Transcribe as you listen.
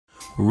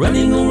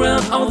running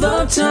around all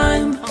the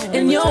time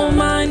in your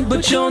mind,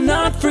 but you're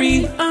not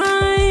free.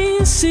 I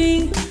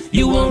see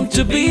you want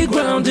to be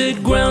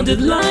grounded,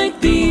 grounded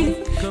like me.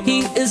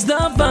 He is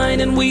the vine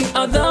and we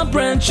are the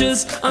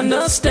branches.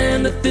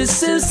 Understand that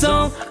this is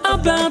all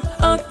about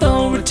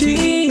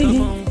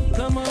authority.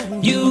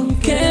 You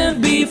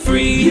can be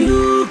free.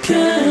 You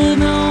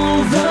can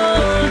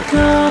overcome.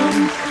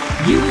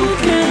 You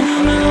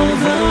can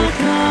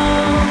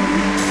overcome.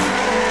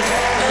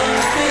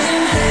 Up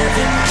in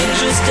heaven,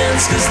 angels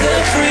dance 'cause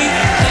they're free.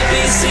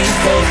 Happy sing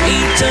for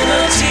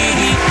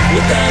eternity.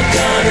 Without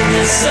God and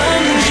His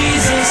Son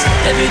Jesus,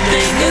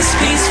 everything is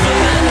peaceful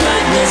and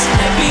lightness.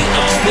 Happy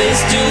always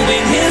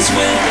doing His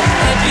will.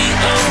 Happy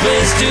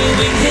always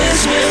doing His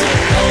will.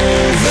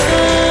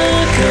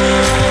 Overcome.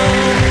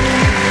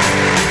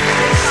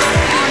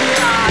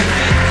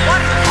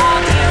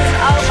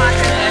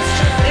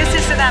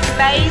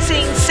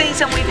 Amazing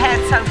season we've had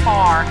so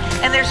far,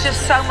 and there's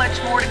just so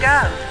much more to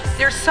go.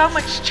 There's so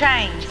much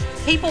change,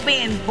 people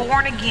being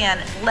born again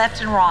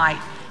left and right.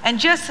 And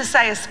just to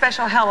say a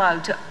special hello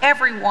to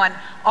everyone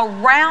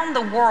around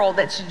the world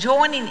that's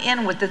joining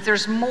in with it.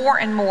 There's more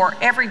and more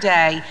every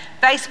day.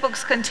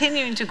 Facebook's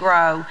continuing to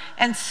grow,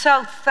 and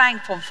so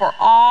thankful for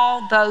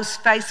all those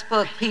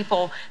Facebook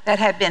people that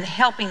have been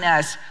helping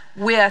us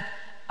with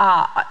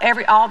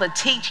all the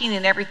teaching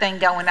and everything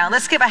going on.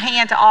 Let's give a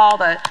hand to all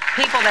the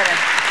people that have.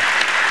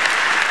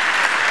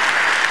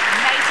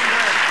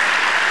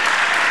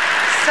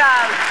 So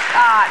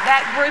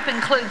that group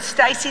includes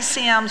Stacy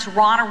Sims,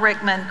 Ronna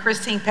Rickman,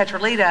 Christine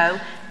Petrolito,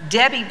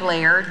 Debbie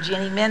Blair,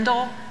 Jenny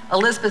Mendel,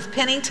 Elizabeth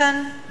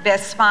Pennington,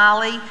 Beth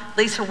Smiley,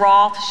 Lisa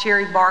Roth,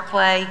 Sherry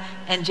Barclay,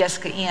 and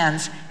Jessica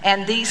Enns.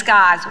 And these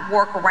guys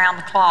work around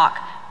the clock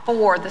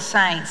for the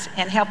saints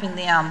and helping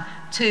them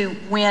to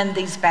win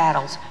these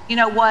battles. You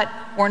know what?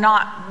 We're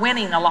not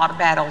winning a lot of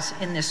battles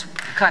in this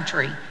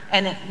country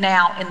and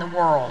now in the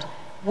world.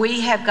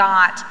 We have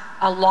got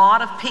a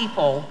lot of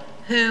people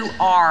who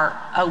are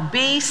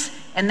obese,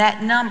 and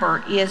that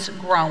number is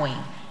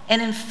growing.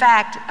 And in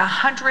fact,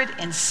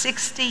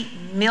 160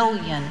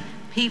 million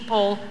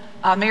people,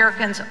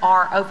 Americans,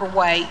 are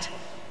overweight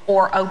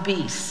or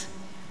obese.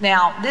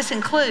 Now, this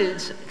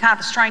includes, kind of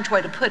a strange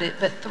way to put it,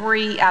 but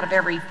 3 out of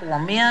every 4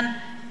 men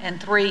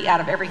and 3 out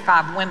of every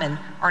 5 women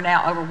are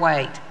now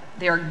overweight.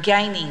 They're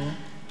gaining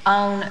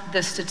on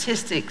the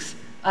statistics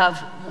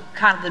of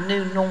kind of the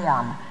new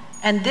norm.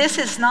 And this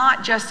is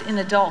not just in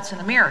adults in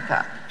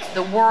America.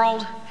 The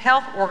World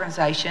Health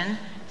Organization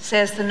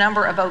says the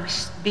number of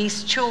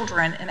obese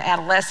children and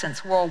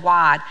adolescents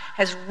worldwide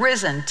has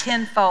risen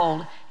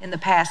tenfold in the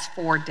past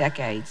 4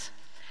 decades.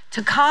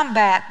 To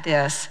combat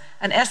this,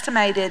 an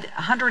estimated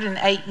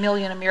 108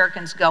 million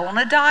Americans go on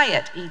a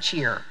diet each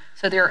year.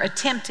 So they're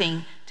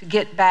attempting to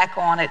get back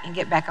on it and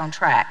get back on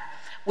track,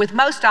 with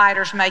most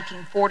dieters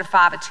making 4 to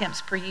 5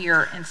 attempts per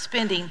year and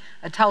spending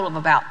a total of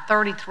about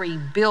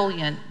 $33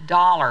 billion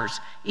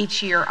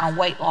each year on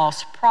weight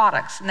loss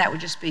products, and that would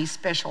just be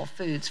special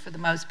foods for the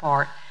most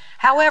part.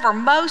 However,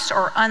 most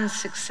are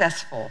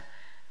unsuccessful,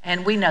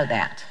 and we know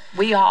that.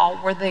 We all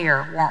were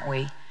there, weren't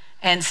we?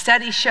 And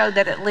studies show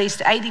that at least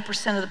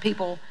 80% of the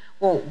people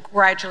will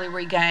gradually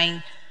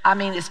regain. I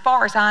mean, as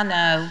far as I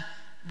know,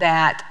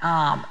 that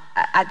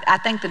I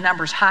think the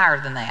number's higher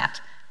than that,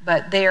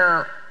 but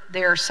they're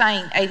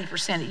saying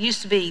 80%. It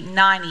used to be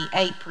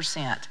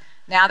 98%.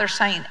 Now they're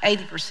saying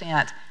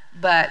 80%,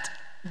 but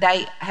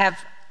they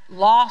have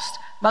lost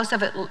most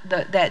of it.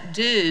 That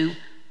do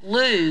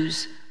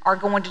lose are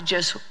going to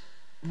just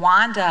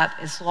wind up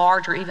as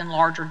large or even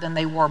larger than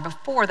they were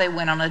before they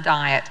went on a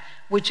diet,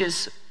 which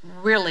is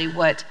really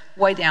what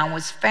Way Down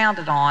was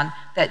founded on,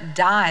 that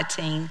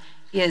dieting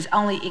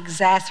only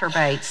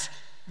exacerbates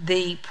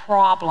the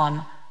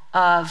problem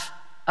of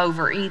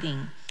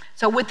overeating.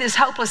 So with this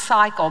hopeless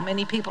cycle,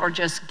 many people are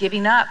just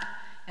giving up.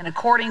 And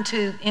according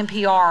to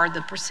NPR,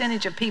 the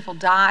percentage of people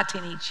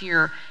dieting each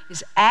year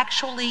is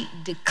actually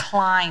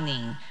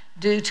declining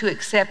due to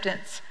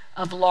acceptance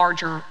of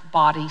larger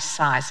body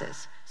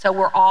sizes. So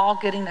we're all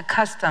getting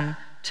accustomed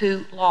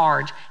to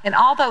large. And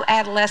although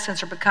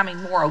adolescents are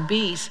becoming more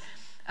obese,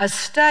 a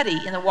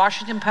study in the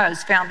Washington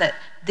Post found that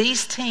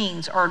these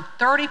teens are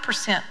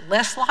 30%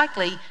 less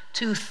likely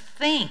to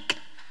think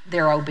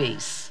they're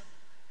obese.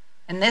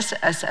 And this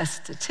is a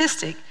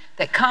statistic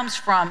that comes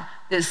from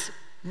this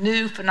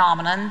new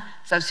phenomenon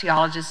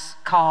sociologists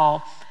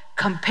call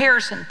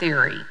comparison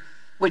theory,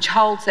 which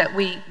holds that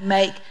we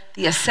make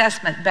the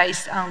assessment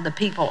based on the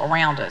people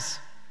around us.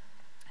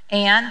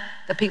 And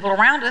the people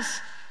around us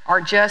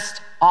are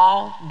just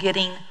all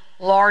getting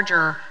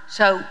larger.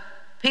 So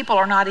people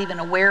are not even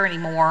aware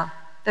anymore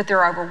that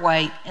they're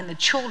overweight, and the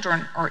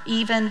children are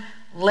even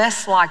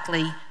less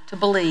likely to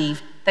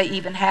believe they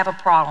even have a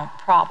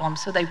problem,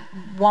 so they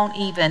won't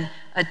even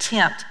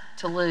attempt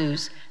to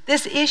lose.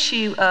 This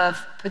issue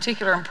of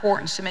particular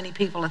importance to many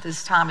people at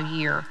this time of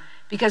year,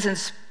 because in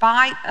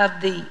spite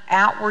of the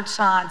outward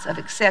signs of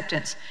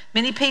acceptance,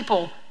 many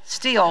people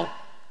still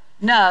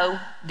know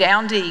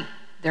down deep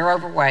they're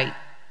overweight,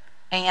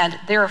 and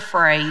they're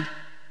afraid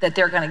that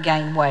they're going to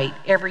gain weight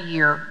every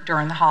year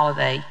during the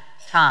holiday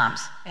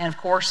times. And of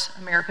course,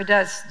 America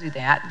does do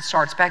that and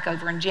starts back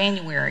over in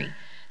January.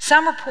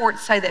 Some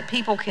reports say that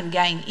people can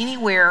gain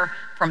anywhere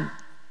from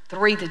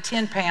 3 to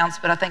 10 pounds,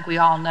 but I think we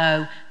all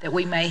know that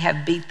we may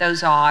have beat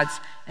those odds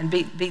and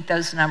beat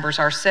those numbers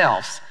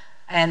ourselves,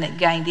 and it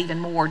gained even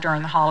more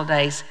during the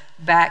holidays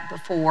back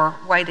before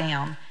Way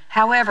Down.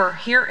 However,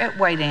 here at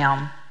Way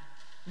Down,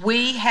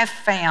 we have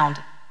found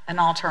an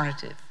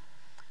alternative.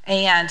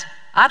 And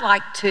I'd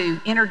like to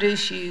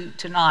introduce you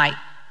tonight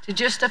to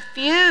just a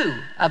few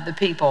of the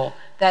people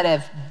that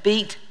have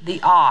beat the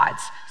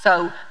odds.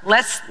 So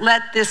let's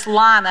let this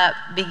lineup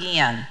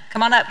begin.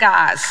 Come on up,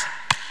 guys.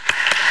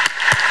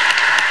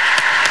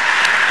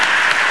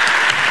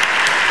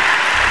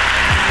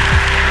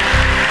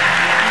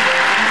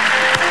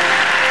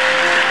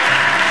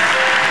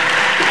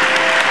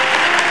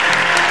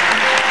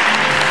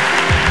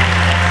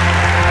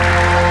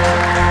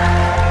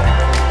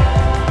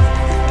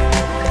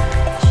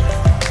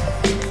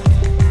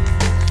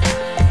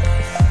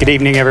 Good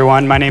evening,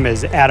 everyone. My name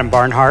is Adam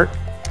Barnhart,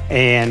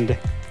 and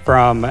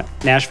from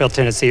Nashville,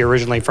 Tennessee,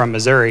 originally from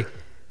Missouri.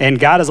 And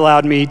God has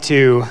allowed me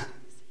to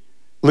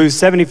lose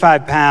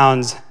 75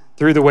 pounds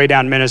through the Way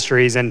Down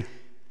Ministries. And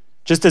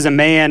just as a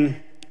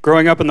man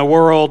growing up in the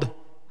world,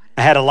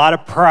 I had a lot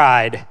of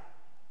pride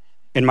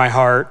in my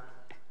heart.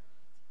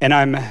 And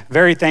I'm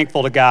very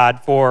thankful to God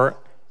for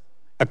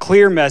a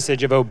clear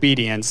message of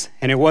obedience.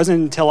 And it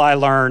wasn't until I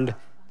learned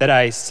that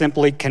I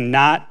simply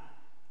cannot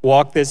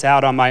walk this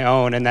out on my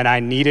own and that I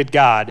needed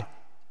God.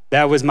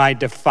 That was my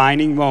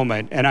defining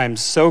moment, and I'm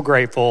so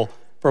grateful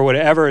for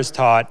whatever is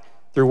taught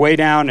through Way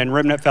Down and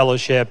Remnant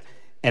Fellowship,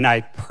 and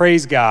I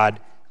praise God.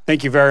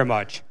 Thank you very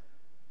much.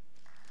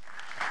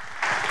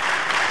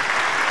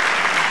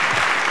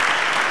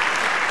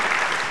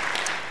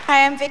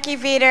 Hi, I'm Vicki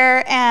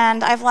Veeder,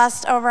 and I've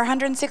lost over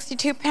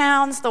 162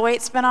 pounds. The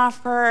weight's been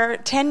off for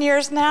 10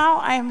 years now.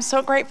 I am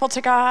so grateful to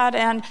God,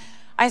 and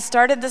I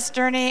started this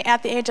journey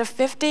at the age of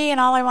 50, and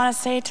all I want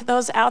to say to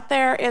those out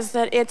there is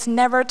that it's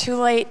never too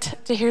late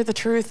to hear the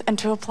truth and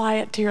to apply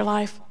it to your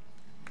life.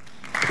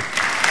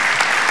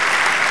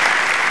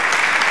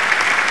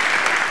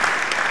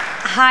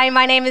 Hi,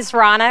 my name is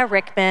Rana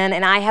Rickman,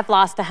 and I have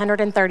lost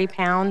 130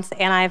 pounds,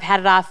 and I've had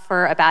it off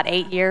for about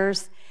 8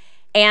 years.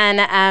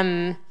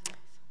 And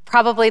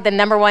probably the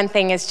number one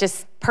thing is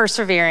just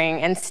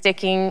persevering and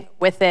sticking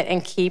with it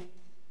and keep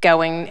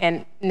going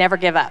and never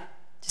give up.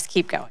 Just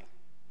keep going.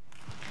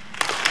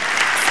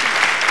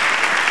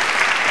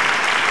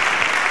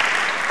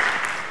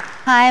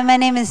 Hi, my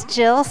name is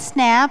Jill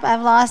Snap.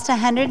 I've lost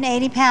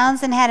 180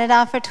 pounds and had it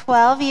off for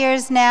 12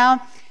 years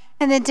now.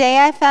 And the day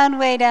I found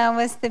Way Down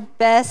was the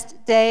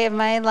best day of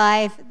my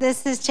life.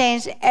 This has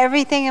changed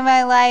everything in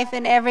my life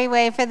in every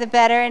way for the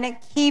better, and it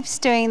keeps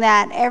doing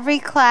that. Every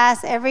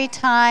class, every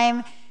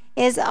time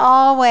is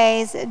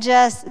always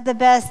just the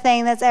best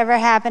thing that's ever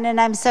happened, and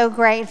I'm so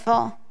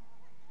grateful.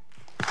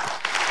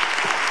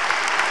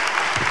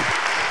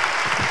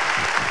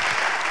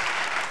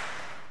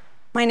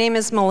 My name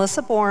is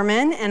Melissa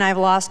Borman, and I've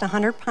lost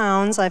 100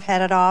 pounds. I've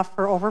had it off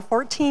for over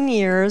 14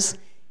 years.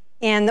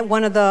 And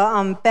one of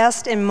the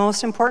best and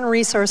most important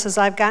resources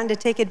I've gotten to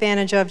take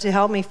advantage of to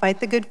help me fight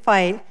the good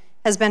fight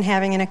has been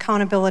having an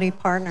accountability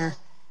partner.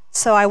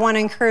 So I want to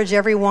encourage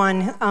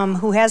everyone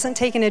who hasn't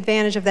taken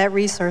advantage of that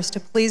resource to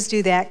please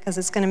do that, because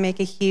it's going to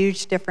make a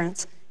huge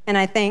difference. And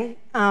I thank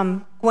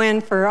Gwen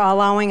for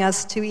allowing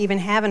us to even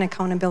have an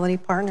accountability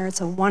partner.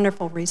 It's a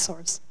wonderful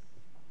resource.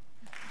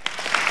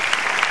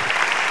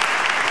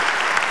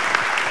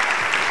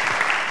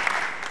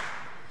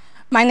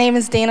 My name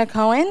is Dana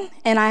Cohen,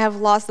 and I have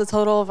lost a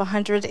total of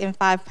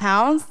 105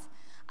 pounds.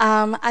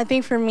 I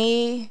think for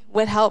me,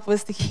 what helped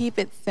was to keep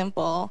it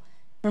simple.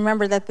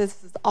 Remember that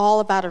this is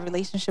all about a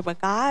relationship with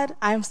God.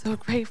 I'm so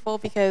grateful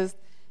because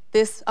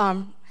this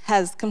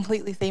has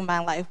completely saved my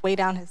life. Way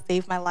Down has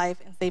saved my life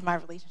and saved my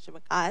relationship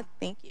with God.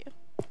 Thank you.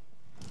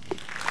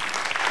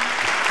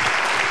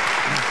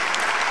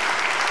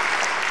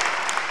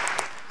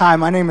 Hi,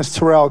 my name is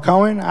Terrell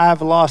Cohen.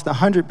 I've lost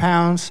 100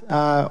 pounds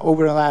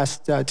over the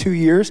last 2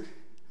 years.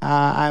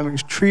 I'm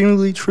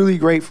extremely, truly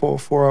grateful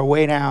for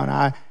Way Down.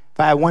 If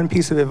I had one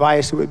piece of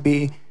advice, it would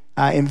be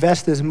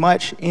invest as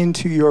much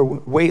into your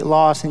weight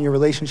loss and your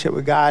relationship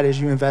with God as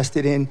you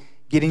invested in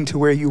getting to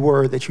where you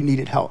were that you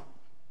needed help.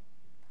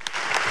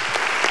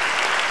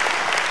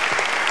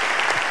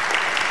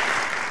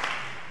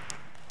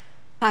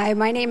 Hi,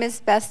 my name is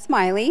Beth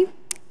Smiley,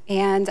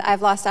 and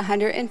I've lost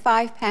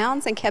 105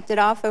 pounds and kept it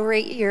off over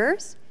 8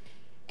 years.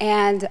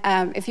 And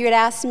if you had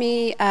asked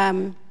me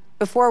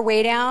before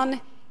Way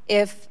Down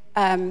if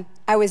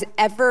I was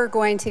ever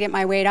going to get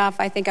my weight off,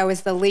 I think I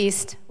was the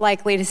least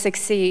likely to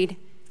succeed.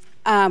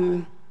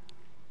 I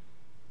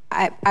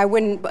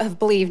wouldn't have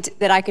believed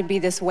that I could be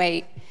this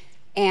weight.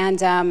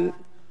 And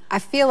I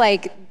feel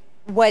like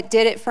what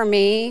did it for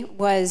me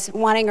was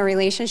wanting a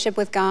relationship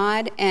with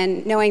God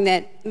and knowing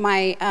that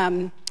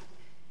my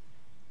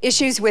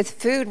issues with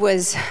food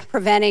was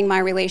preventing my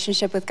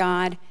relationship with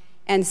God.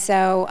 And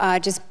so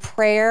just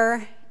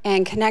prayer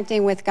and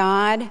connecting with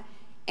God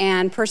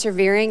and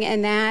persevering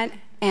in that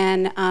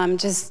and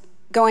just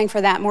going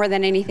for that more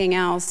than anything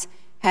else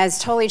has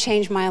totally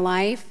changed my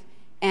life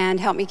and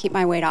helped me keep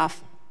my weight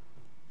off.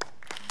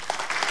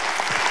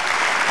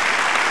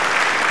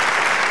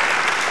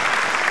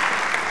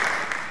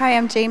 Hi,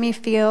 I'm Jamie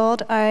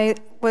Field. I'm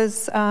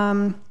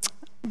down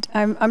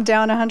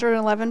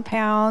 111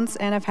 pounds,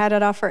 and I've had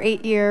it off for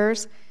 8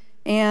 years.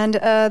 And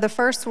the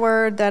first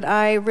word that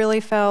I really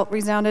felt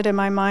resounded in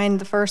my mind,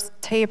 the first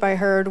tape I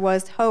heard,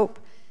 was hope.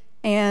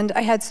 And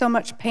I had so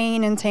much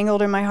pain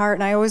entangled in my heart,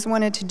 and I always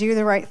wanted to do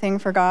the right thing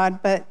for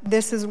God, but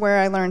this is where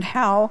I learned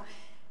how.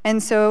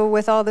 And so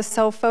with all the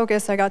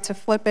self-focus, I got to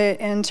flip it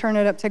and turn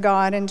it up to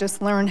God and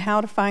just learn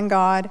how to find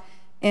God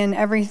in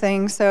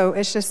everything. So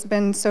it's just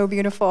been so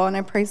beautiful, and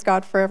I praise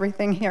God for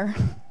everything here.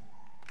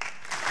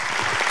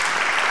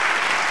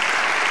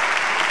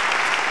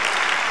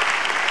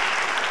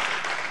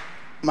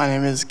 My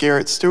name is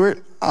Garrett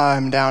Stewart.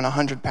 I'm down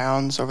 100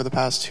 pounds over the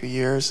past 2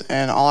 years,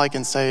 and all I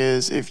can say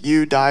is if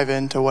you dive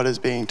into what is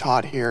being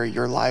taught here,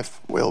 your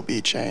life will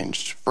be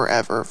changed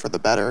forever for the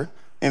better,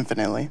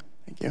 infinitely.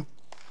 Thank you.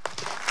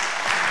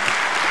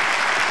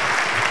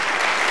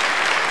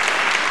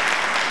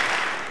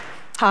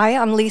 Hi,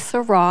 I'm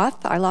Lisa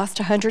Roth. I lost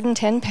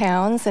 110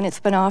 pounds, and it's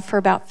been off for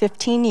about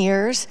 15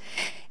 years.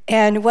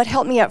 And what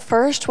helped me at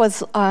first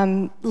was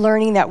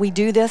learning that we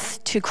do this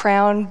to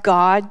crown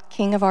God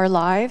King of our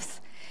lives.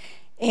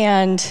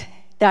 And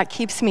that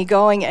keeps me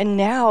going. And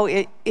now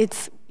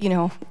it's, you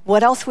know,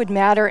 what else would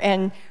matter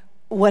and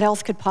what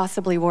else could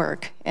possibly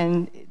work?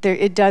 And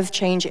it does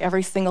change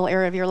every single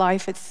area of your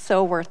life. It's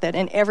so worth it,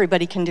 and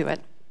everybody can do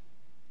it.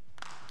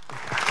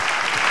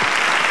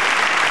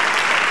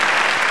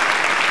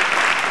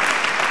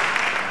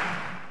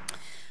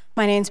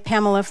 My name's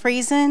Pamela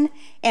Friesen,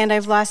 and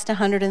I've lost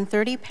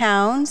 130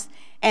 pounds.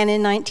 And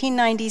in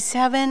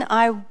 1997,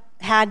 I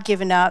had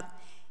given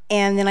up,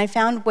 and then I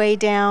found Way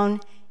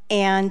Down,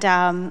 and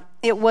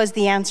it was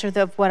the answer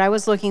of what I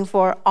was looking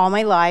for all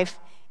my life,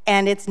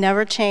 and it's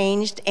never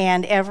changed.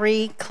 And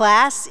every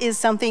class is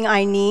something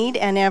I need,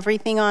 and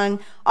everything on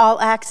All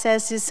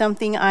Access is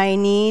something I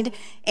need,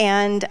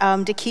 and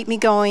to keep me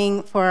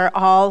going for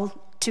all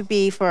to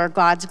be for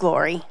God's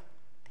glory.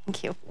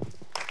 Thank you.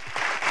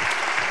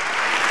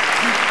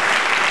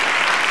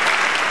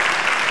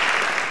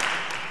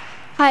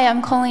 Hi,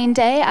 I'm Colleen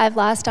Day. I've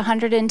lost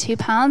 102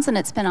 pounds, and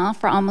it's been off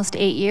for almost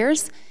 8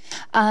 years.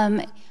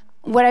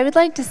 What I would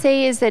like to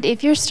say is that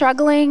if you're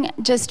struggling,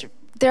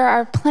 there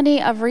are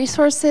plenty of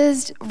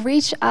resources.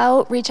 Reach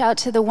out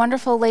to the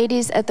wonderful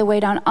ladies at the Way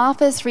Down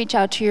office, reach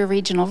out to your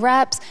regional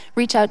reps,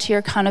 reach out to your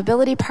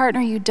accountability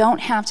partner. You don't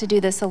have to do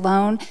this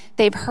alone.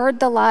 They've heard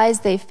the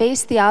lies, they've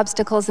faced the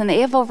obstacles, and they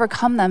have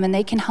overcome them, and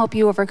they can help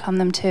you overcome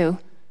them too.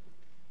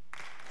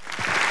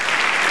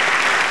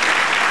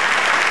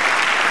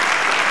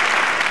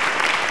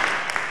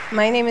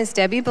 My name is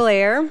Debbie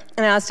Blair, and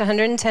I lost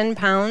 110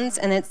 pounds,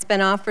 and it's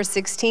been off for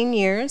 16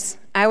 years.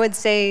 I would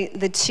say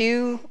the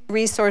two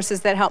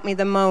resources that helped me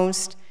the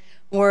most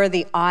were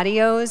the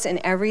audios in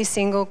every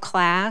single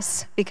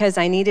class, because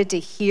I needed to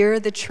hear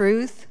the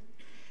truth.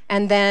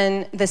 And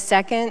then my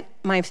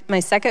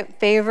second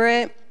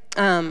favorite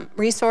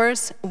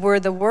resource were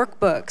the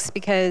workbooks,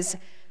 because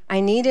I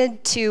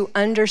needed to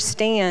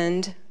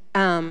understand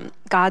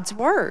God's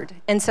word.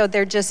 And so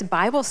they're just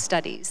Bible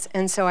studies.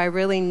 And so I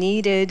really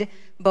needed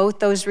both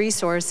those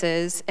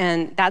resources,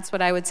 and that's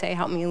what I would say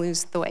helped me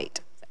lose the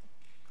weight.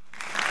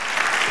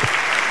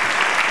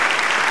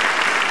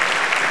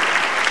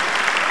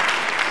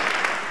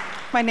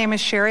 My name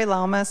is Sherry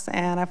Lomas,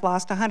 and I've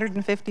lost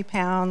 150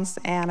 pounds,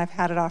 and I've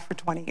had it off for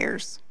 20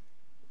 years.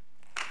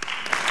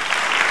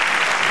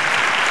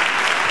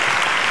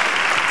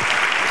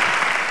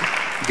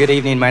 Good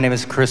evening, my name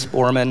is Chris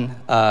Borman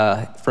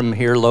from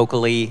here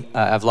locally.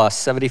 I've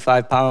lost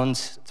 75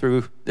 pounds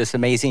through this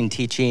amazing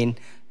teaching,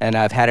 and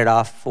I've had it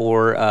off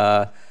for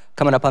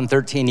coming up on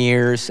 13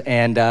 years.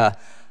 And I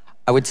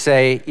would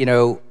say, you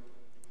know,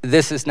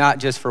 this is not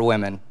just for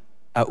women.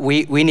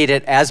 We need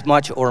it as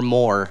much or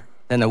more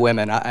than the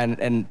women.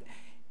 And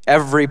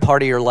every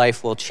part of your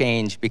life will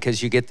change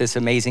because you get this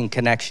amazing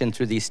connection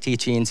through these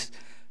teachings.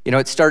 You know,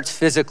 it starts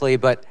physically,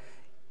 but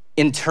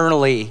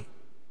internally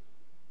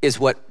is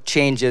what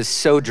changes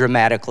so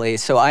dramatically.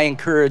 So I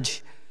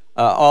encourage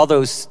all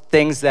those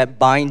things that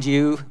bind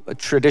you,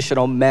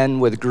 traditional men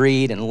with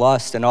greed and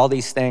lust and all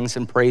these things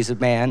and praise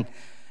of man.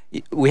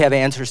 We have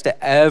answers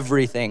to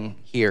everything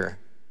here.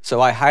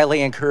 So I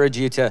highly encourage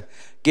you to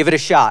give it a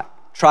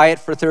shot. Try it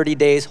for 30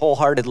 days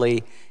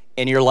wholeheartedly,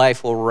 and your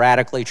life will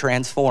radically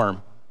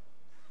transform.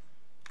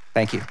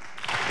 Thank you.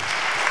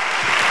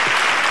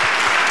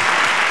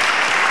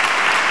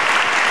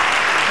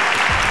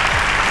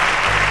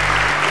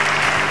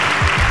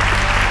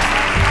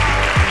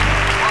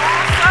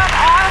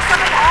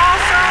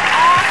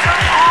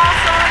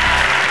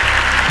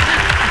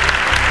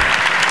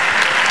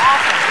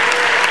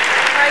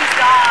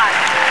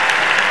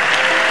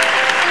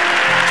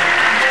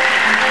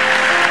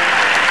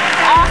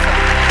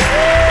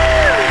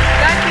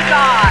 Thank you,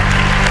 God.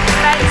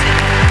 Thanks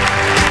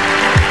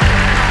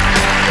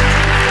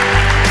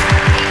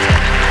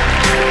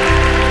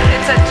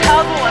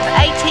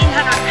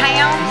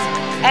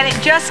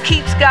just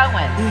keeps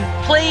going.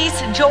 Please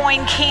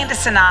join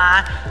Candace and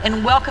I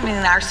in welcoming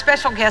our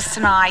special guests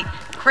tonight,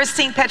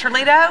 Christine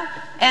Petrolito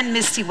and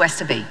Misty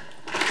Westerby. You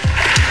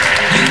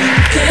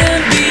can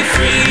be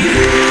free,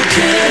 you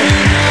can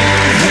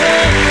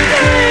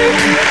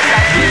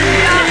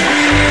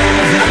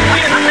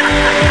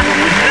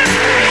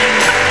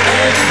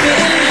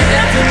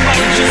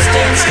just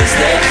dance 'cause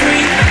they're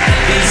free.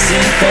 Be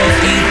sing for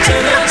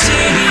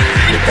eternity.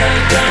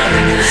 Without God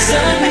and His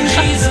Son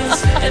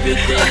Jesus,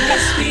 everything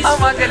is peaceful. Oh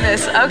my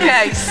goodness.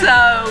 Okay,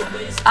 so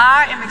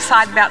I am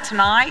excited about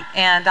tonight,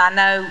 and I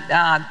know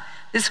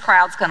this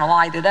crowd's going to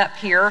light it up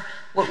here,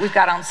 what we've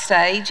got on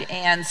stage,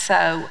 and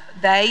so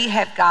they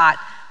have got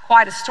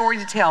quite a story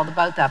to tell, the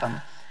both of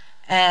them.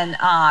 And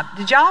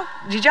did y'all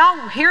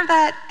hear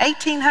that?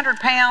 1,800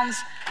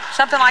 pounds,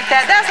 something like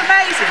that. That's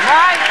amazing,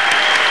 right?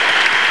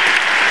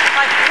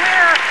 Like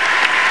we're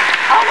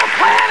on the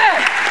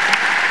planet.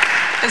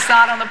 It's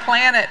not on the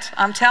planet.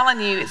 I'm telling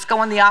you, it's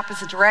going the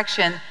opposite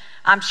direction.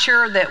 I'm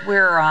sure that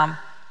we're, I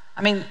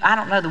mean, I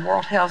don't know, the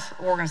World Health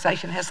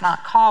Organization has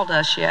not called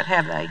us yet,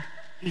 have they?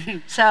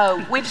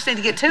 So we just need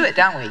to get to it,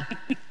 don't we?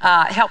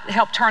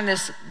 Help turn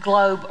this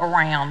globe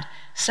around.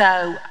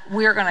 So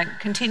we're going to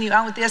continue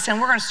on with this, and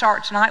we're going to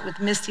start tonight with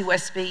Misty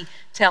Westerby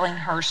telling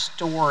her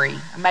story.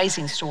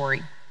 Amazing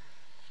story.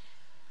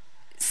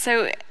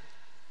 So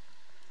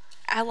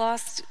I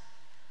lost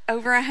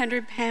over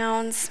 100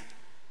 pounds.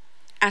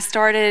 I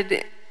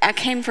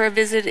came for a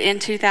visit in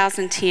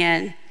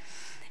 2010,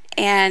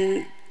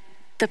 and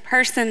the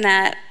person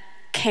that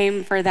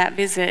came for that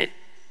visit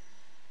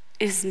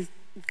is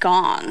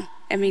gone.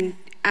 I mean,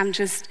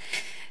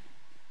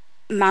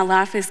 my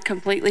life is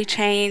completely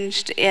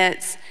changed.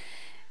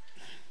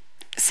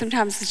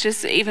 Sometimes it's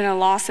just even a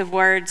loss of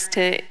words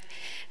to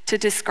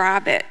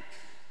describe it.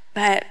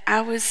 But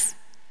I was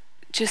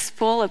just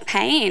full of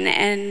pain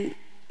and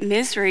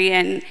misery,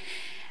 and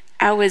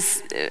I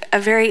was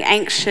very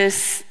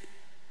anxious.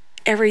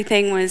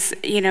 Everything was,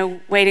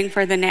 waiting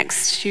for the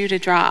next shoe to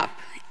drop.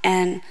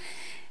 And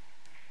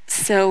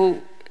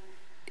so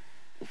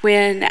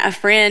when a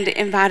friend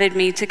invited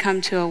me to come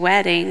to a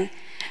wedding,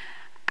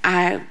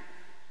 I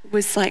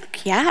was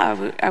like,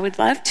 yeah, I would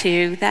love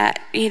to. That,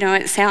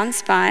 it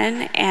sounds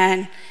fun.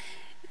 And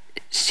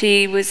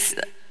she was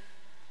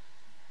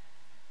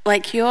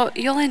like, you'll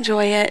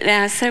enjoy it.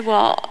 And I said,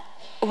 well,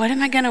 what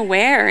am I going to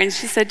wear? And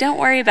she said, don't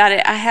worry about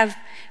it. I have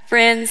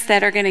friends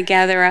that are going to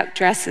gather up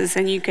dresses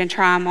and you can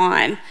try them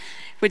on,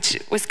 which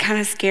was kind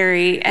of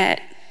scary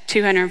at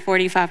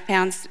 245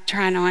 pounds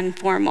trying on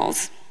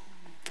formals.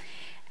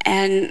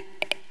 And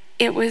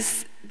it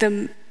was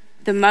the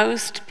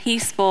most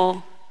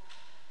peaceful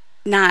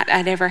night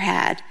I'd ever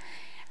had.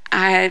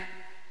 I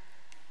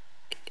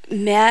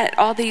met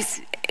all these,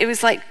 it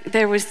was like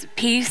there was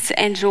peace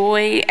and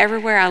joy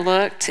everywhere I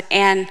looked,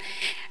 and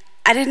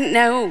I didn't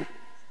know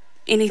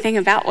anything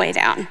about Way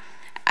Down.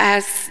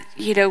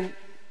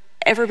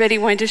 Everybody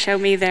wanted to show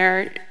me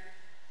their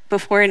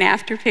before and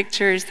after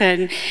pictures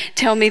and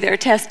tell me their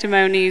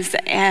testimonies,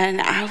 and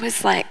I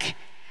was like,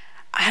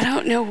 I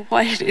don't know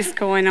what is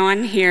going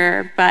on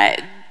here,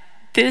 but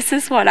this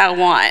is what I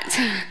want.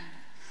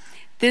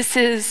 This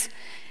is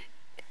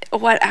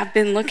what I've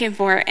been looking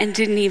for and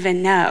didn't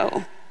even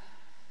know.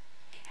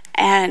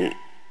 And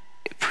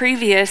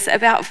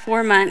about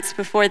 4 months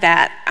before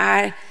that,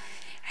 I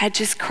had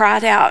just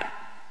cried out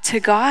to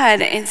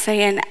God and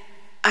saying,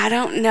 I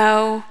don't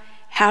know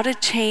how to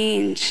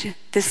change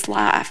this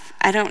life.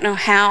 I don't know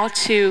how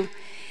to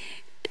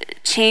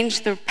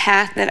change the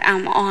path that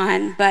I'm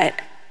on, but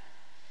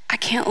I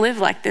can't live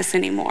like this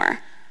anymore.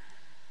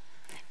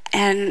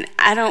 And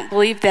I don't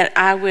believe that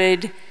I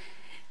would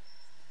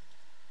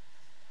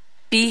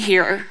be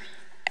here.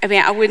 I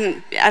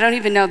mean, I don't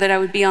even know that I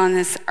would be on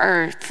this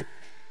earth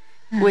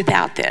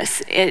without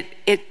this.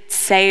 It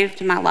saved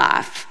my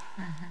life.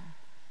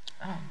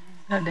 Oh,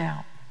 no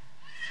doubt.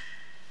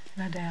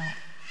 No doubt.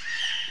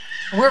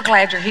 We're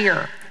glad you're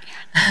here.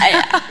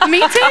 Me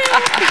too.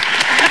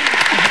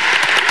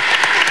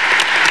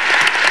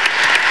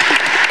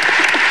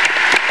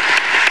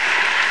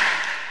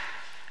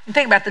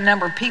 Think about the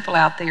number of people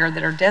out there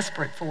that are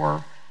desperate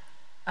for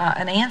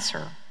an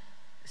answer,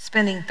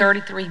 spending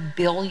 $33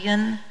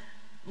 billion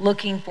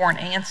looking for an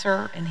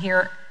answer, and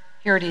here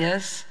it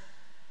is,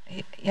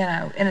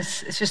 and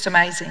it's just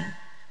amazing.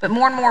 But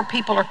more and more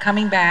people are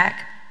coming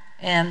back,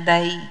 and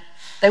they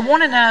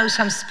want to know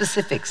some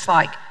specifics,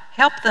 like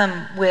help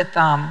them with,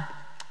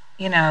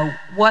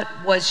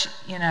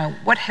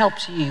 what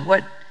helped you?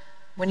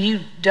 When you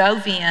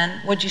dove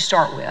in, what'd you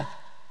start with?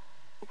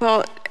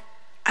 Well,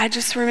 I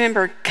just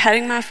remember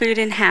cutting my food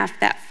in half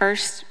that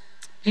first.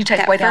 You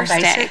take Way Down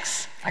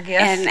Basics, I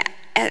guess.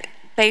 And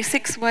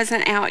Basics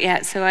wasn't out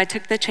yet, so I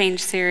took the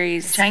Change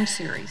series.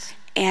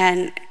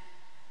 And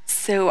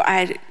so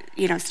I,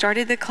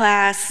 started the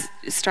class,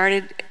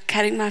 started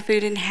cutting my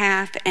food in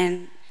half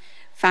and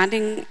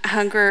finding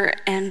hunger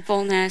and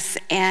fullness.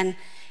 And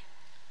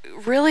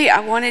really, I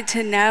wanted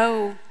to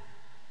know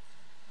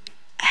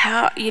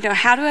how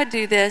do I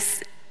do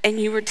this? And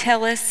you would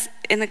tell us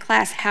in the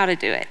class how to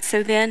do it.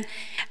 So then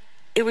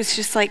it was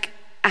just like,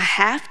 I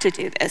have to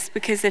do this,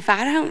 because if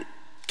I don't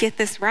get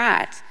this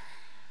right,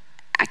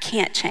 I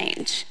can't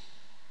change.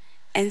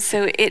 And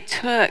so it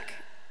took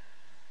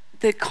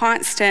the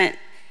constant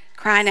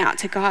crying out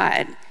to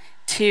God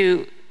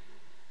to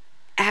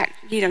act,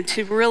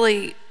 to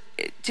really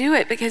do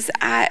it, because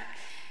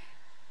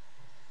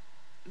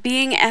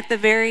being at the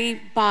very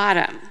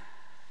bottom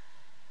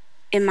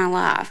in my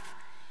life,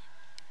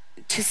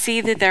 to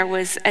see that there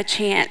was a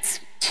chance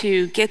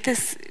to get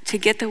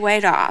the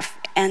weight off,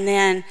 and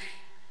then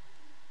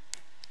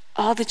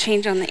all the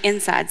change on the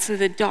inside, so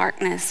the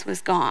darkness was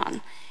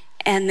gone,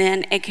 and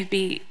then it could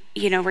be,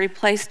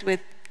 replaced with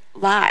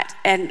light.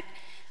 And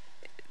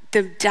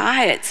the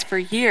diets for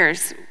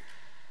years,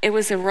 it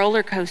was a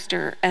roller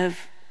coaster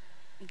of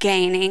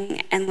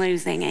gaining and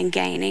losing and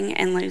gaining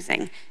and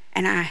losing.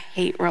 And I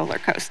hate roller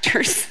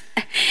coasters.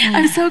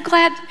 I'm so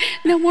glad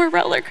no more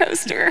roller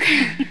coaster.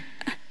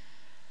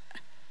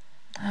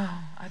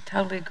 Oh, I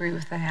totally agree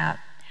with that.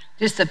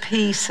 Just a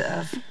piece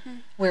of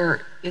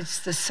where it's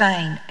the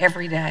same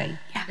every day.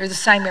 Yeah. You're the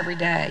same every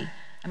day.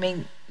 I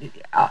mean,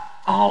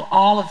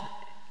 all of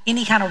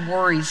any kind of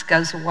worries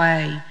goes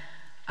away.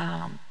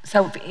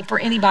 So for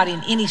anybody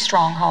in any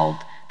stronghold,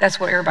 that's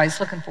what everybody's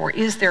looking for.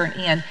 Is there an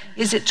end?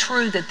 Is it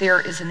true that there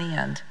is an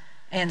end?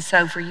 And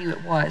so for you,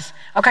 it was.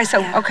 Okay,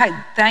 so, okay,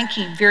 thank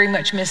you very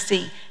much,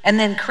 Misty. And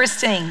then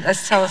Christine,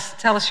 let's tell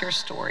us your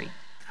story.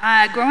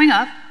 Growing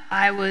up,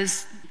 I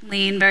was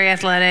lean, very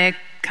athletic,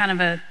 kind of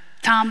a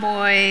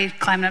tomboy,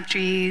 climbing up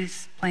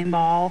trees, playing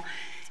ball.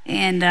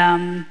 And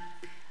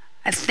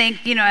I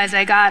think, as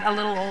I got a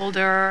little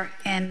older,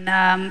 and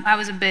I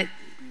was a bit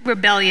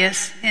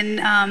rebellious,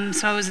 and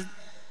so I was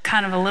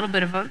kind of a little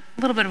bit of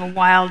a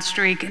wild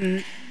streak,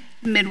 and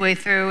midway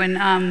through,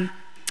 and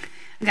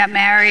got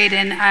married,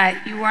 and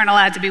you weren't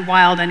allowed to be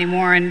wild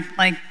anymore and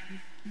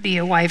be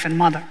a wife and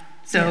mother.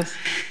 So yes.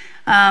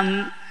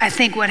 I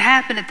think what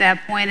happened at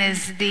that point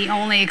is the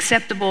only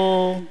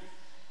acceptable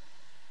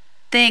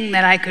thing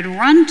that I could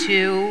run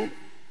to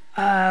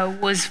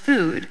was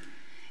food,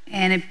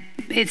 and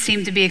it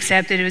seemed to be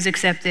accepted. It was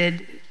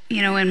accepted,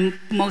 and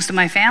most of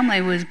my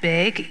family was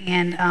big,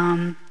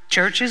 and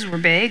churches were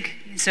big.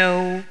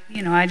 So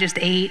I just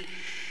ate,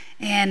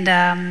 and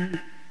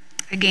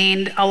I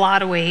gained a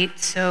lot of weight.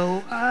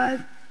 So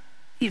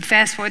you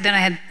fast forward,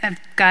 then I've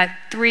got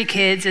 3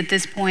 kids at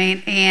this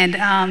point,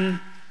 and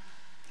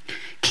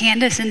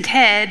Candace and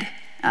Ted,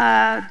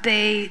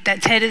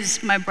 Ted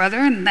is my brother,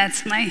 and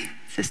that's my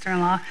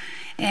sister-in-law,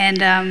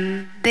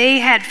 and they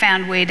had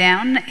found Way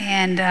Down,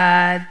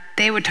 and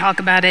they would talk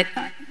about it.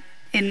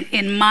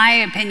 In my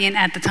opinion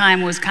at the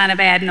time was kind of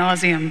ad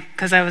nauseum,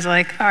 because I was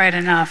like, all right,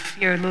 enough,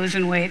 you're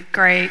losing weight,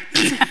 great.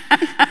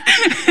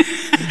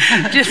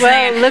 Just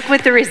saying. Look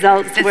what the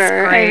results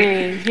were.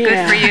 Great.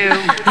 Good for you.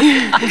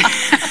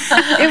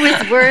 It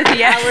was worth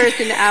hours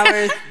and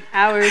hours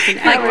and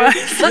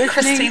hours. Look,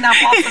 Christine,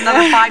 I've lost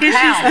another 5 pounds.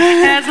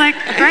 And I was like,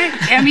 great,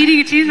 I'm eating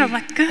a cheeseburger. I'm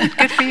like,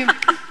 good for you.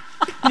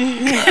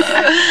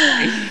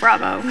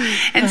 Bravo.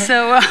 And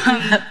so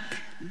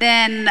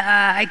then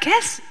I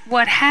guess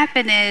what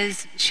happened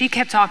is she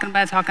kept talking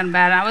about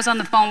it. I was on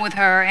the phone with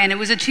her, and it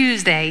was a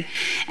Tuesday.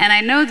 And I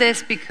know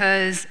this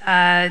because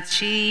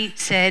she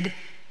said,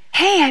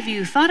 hey, have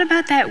you thought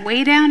about that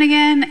Way Down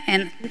again?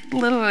 And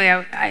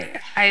literally,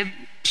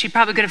 she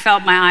probably could have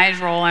felt my eyes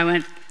roll. I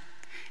went,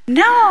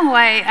 no,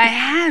 I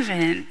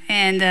haven't.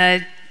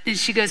 And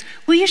she goes,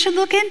 well, you should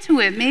look into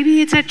it.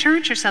 Maybe it's at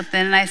church or something.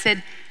 And I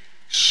said,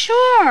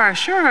 sure,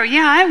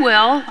 yeah, I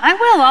will.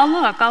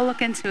 I'll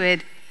look into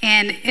it.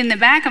 And in the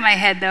back of my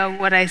head, though,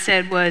 what I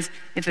said was,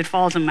 if it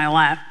falls in my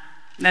lap.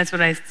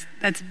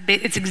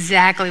 It's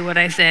exactly what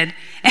I said.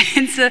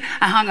 And so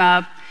I hung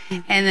up,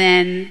 and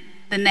then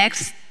the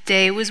next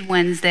day was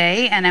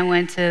Wednesday, and I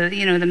went to,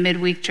 the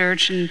midweek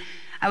church, and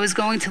I was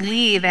going to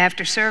leave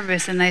after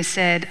service, and I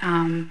said,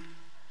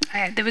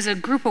 there was a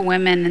group of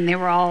women, and they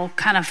were all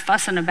kind of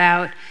fussing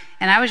about,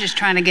 and I was just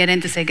trying to get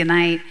in to say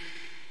goodnight.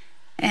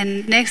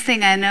 And next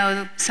thing I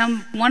know,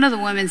 one of the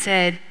women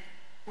said,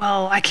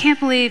 well, I can't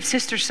believe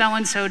Sister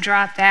so-and-so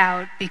dropped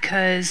out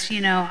because,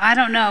 I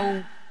don't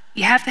know,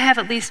 you have to have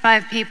at least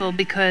 5 people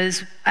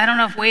because I don't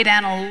know if Way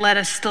Down will let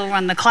us still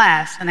run the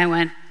class. And I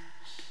went,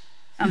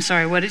 I'm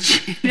sorry, what did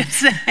she just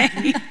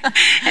say?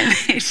 And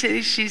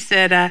she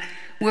said,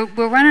 we're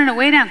running a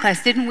Way Down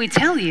class, didn't we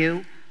tell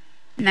you?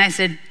 And I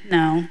said,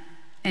 no.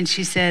 And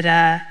she said,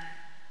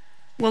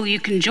 well, you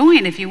can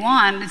join if you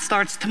want. It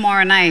starts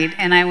tomorrow night.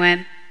 And I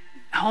went,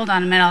 hold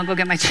on a minute, I'll go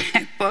get my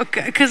checkbook.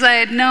 Because I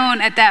had known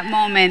at that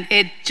moment,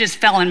 it just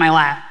fell in my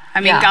lap.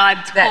 I mean,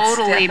 God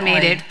totally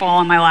made it fall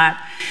in my lap.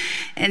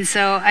 And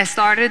so I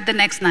started the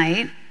next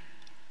night.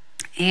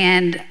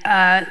 And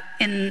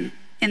in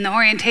the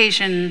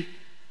orientation,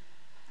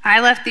 I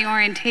left the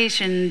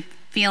orientation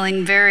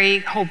feeling very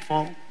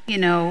hopeful,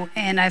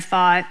 and I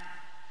thought,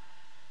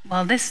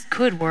 well, this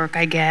could work,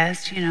 I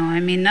guess,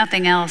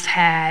 nothing else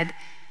had.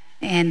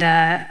 And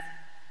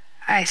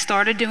I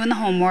started doing the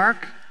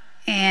homework,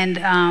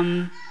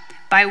 and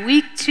by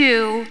week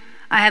 2,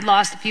 I had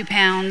lost a few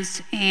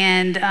pounds,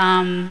 and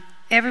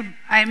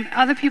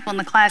other people in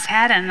the class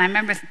had it, and I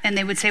remember, and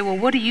they would say, well,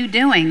 what are you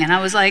doing? And I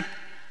was like,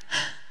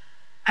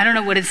 I don't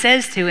know what it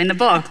says to in the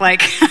book.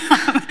 Like,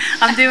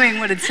 I'm doing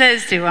what it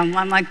says to.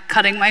 I'm like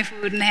cutting my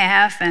food in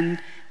half and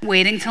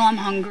waiting till I'm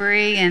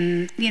hungry,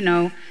 and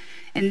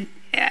and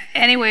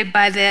anyway,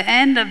 by the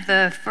end of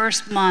the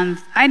first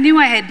month, I knew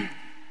I had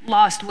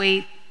lost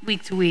weight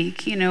week to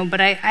week,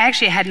 but I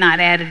actually had not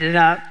added it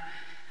up.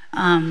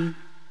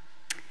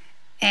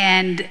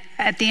 And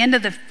at the end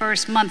of the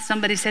first month,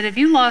 somebody said, have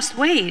you lost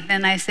weight?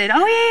 And I said,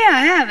 oh yeah,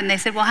 I have. And they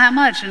said, well, how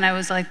much? And I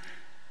was like,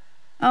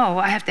 oh,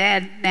 I have to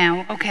add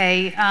now,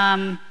 okay.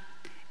 And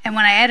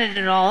when I added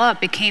it all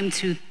up, it came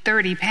to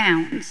 30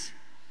 pounds.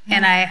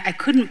 And I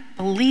couldn't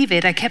believe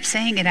it. I kept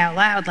saying it out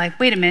loud, like,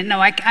 wait a minute, no,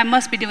 I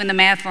must be doing the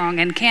math wrong.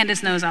 And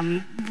Candace knows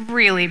I'm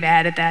really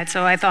bad at that.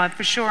 So I thought,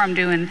 for sure, I'm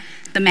doing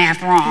the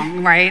math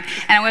wrong, right?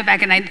 And I went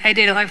back and I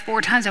did it like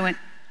 4 times. I went,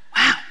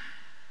 wow,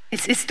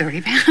 it's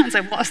 30 pounds.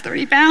 I've lost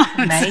 30 pounds.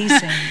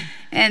 Amazing.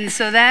 And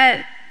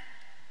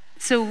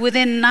so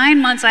within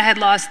 9 months, I had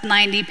lost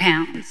 90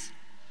 pounds.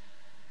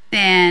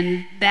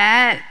 And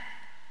that,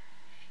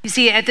 you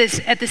see, at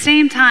the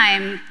same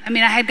time, I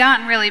mean, I had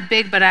gotten really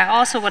big, but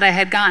what I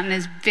had gotten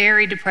is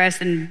very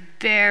depressed and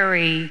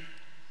very,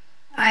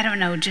 I don't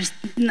know, just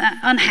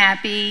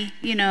unhappy,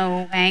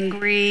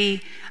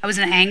 angry. I was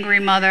an angry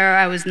mother.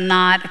 I was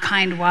not a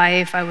kind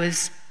wife. I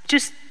was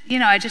just,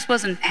 I just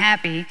wasn't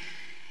happy.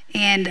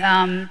 And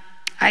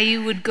I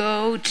would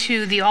go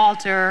to the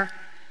altar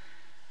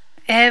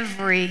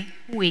every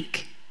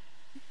week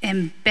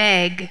and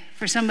beg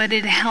for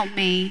somebody to help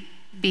me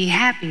be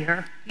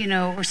happier,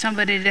 or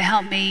somebody to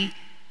help me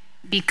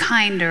be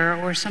kinder,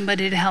 or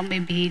somebody to help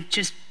me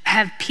just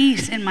have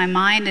peace in my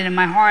mind and in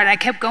my heart. I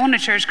kept going to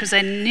church because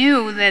I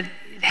knew that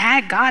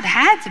God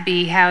had to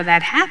be how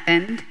that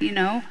happened,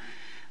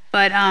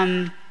 but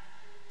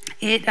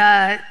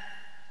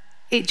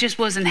it just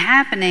wasn't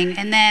happening.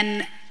 And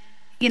then,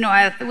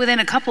 within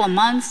a couple of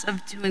months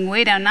of doing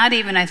Way Down, not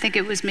even, I think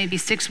it was maybe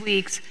 6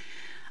 weeks,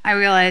 I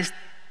realized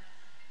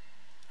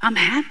I'm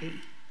happy.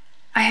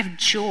 I have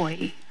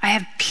joy. I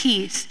have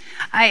peace.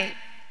 I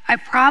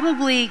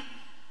probably,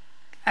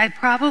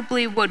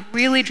 what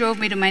really drove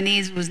me to my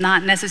knees was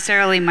not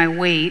necessarily my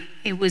weight.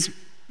 It was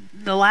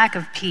the lack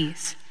of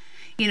peace.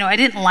 I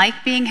didn't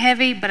like being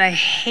heavy, but I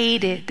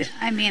hated.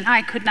 I mean,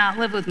 I could not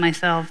live with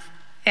myself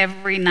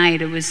every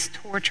night. It was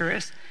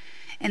torturous.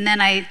 And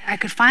then I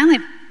could finally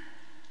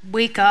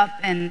wake up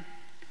and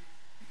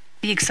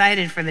be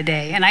excited for the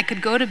day. And I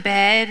could go to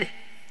bed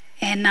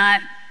and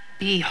not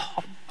be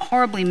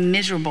horribly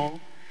miserable.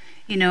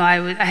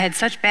 I had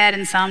such bad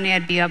insomnia.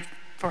 I'd be up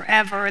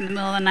forever in the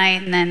middle of the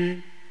night and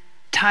then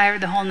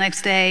tired the whole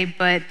next day.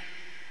 But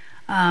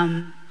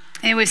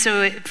anyway,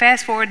 so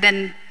fast forward,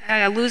 then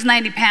I lose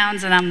 90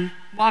 pounds and I'm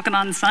walking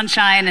on the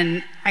sunshine,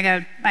 and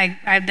then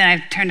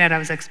I turned out I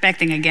was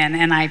expecting again,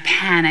 and I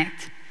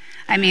panicked.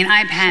 I mean,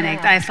 I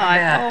panicked. Sure, I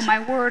thought, oh my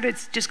word,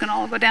 it's just gonna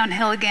all go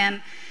downhill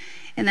again.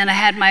 And then I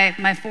had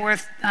my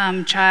fourth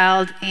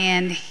child,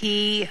 and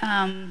he,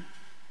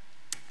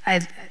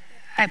 I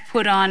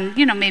put on,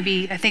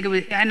 maybe,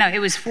 it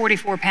was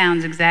 44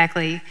 pounds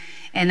exactly.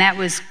 And it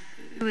was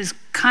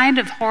kind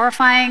of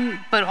horrifying,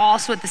 but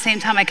also at the same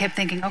time I kept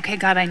thinking, okay,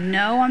 God, I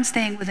know I'm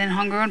staying within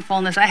hunger and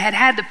fullness. I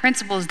had the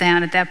principles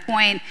down at that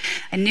point.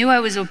 I knew I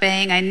was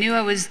obeying. I knew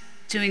I was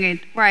doing it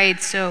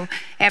right. So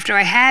after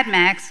I had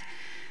Max,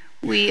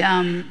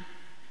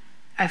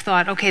 I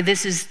thought, okay,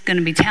 this is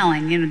gonna be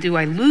telling, do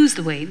I lose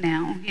the weight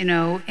now,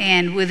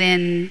 And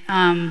within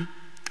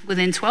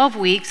 12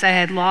 weeks, I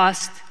had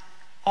lost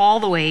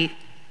all the weight.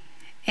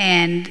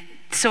 And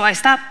so I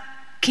stopped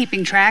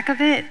keeping track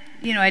of it.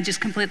 I just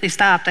completely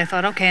stopped. I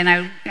thought, okay,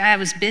 and I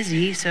was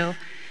busy. So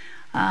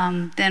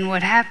then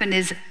what happened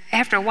is,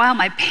 after a while,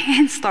 my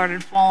pants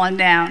started falling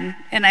down.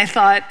 And I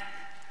thought,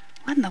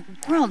 what in the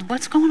world?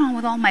 What's going on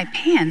with all my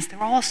pants?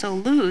 They're all so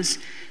loose.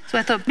 So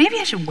I thought, maybe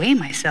I should weigh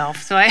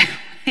myself. So I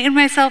weighed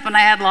myself, and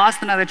I had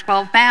lost another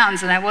 12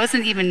 pounds. And I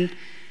wasn't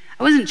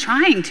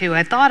trying to.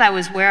 I thought I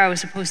was where I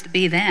was supposed to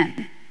be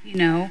then,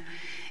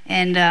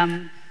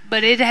 And,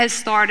 but it has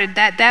started,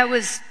 that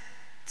was,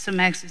 so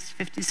Max is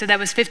 50, so that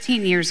was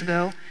 15 years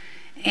ago.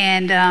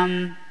 And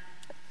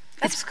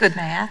that's good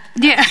math.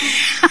 Yeah,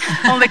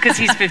 only because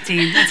he's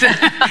 15.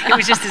 It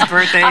was just his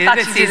birthday. I thought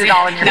you did it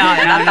all in your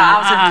head. I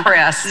was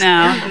impressed.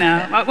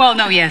 No. Well,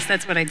 no, yes,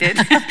 that's what I did.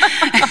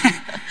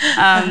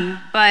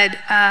 But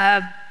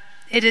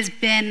it has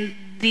been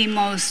the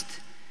most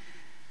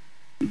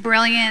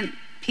brilliant,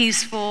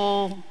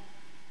 peaceful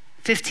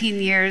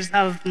 15 years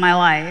of my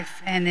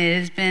life, and it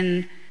has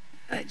been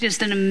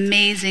just an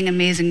amazing.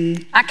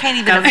 I can't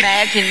even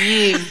imagine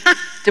you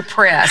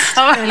depressed.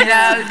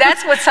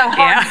 That's what's so hard.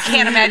 Yeah. You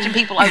can't imagine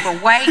people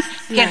overweight.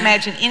 You can't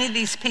imagine any of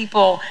these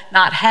people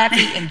not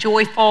happy and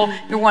joyful.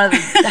 You're one of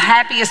the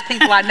happiest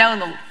people I know in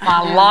my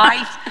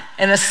life,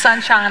 and the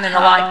sunshine and the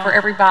light for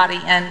everybody.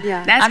 And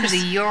that's because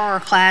of your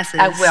classes.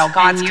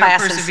 God's and your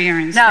classes.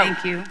 Perseverance. No,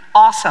 thank you.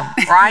 Awesome,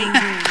 right?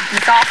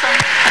 It's awesome.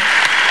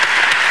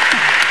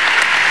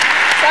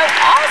 so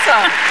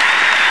awesome.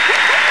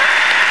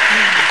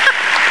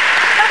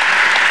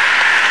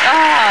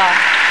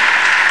 Oh.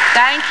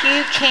 Thank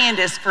you,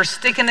 Candace, for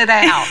sticking it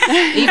out,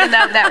 even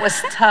though that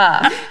was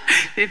tough.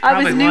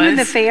 I was new in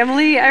the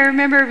family, I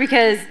remember,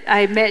 because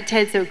I met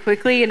Ted so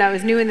quickly, and I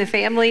was new in the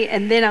family,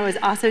 and then I was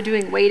also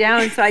doing way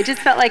down, so I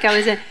just felt like I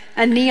was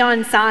a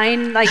neon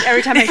sign, like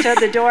every time I showed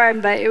the door,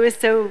 but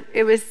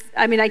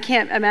I mean, I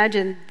can't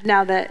imagine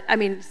now that, I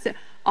mean, so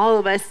all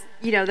of us,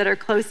 you know, that are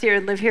close here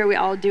and live here, we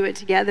all do it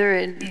together,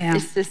 and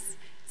it's just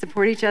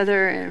support each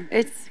other, and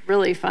it's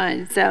really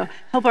fun. So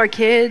help our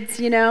kids,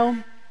 you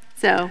know.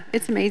 So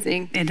it's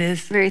amazing. It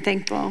is. Very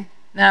thankful.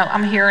 No,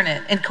 I'm hearing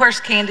it. And of course,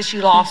 Candace,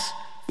 you lost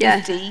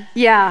 50.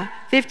 Yeah,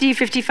 50,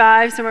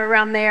 55, somewhere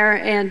around there.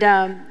 And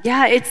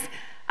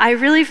I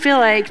really feel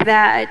like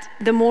that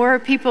the more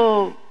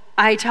people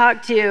I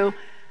talk to,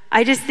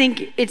 I just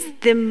think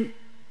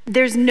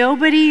there's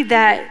nobody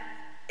that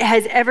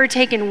has ever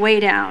taken way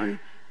down.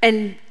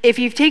 And if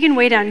you've taken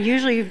way down,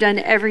 usually you've done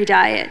every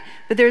diet.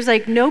 But there's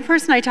like no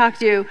person I talk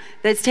to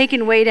that's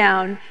taken way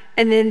down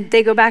and then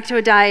they go back to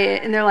a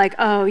diet and they're like,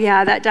 oh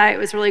yeah, that diet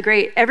was really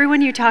great.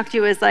 Everyone you talk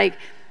to is like,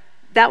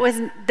 that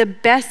was the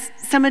best,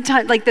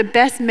 sometimes like the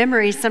best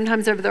memories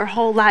sometimes of their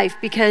whole life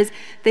because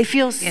they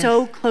feel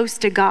so close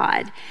to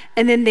God.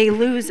 And then they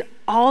lose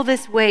all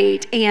this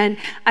weight. And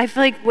I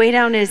feel like Way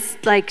Down is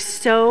like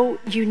so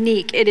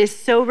unique. It is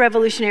so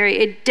revolutionary.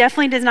 It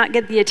definitely does not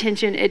get the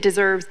attention it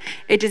deserves.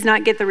 It does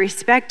not get the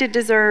respect it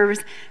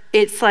deserves.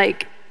 It's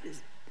like,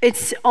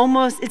 it's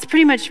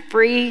pretty much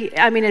free.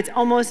 I mean, it's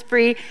almost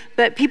free,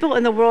 but people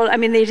in the world, I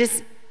mean, they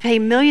just pay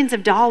millions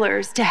of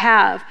dollars to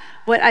have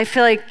what I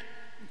feel like,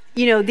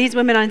 you know, these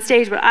women on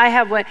stage, to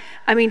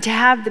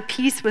have the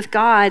peace with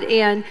God.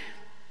 And,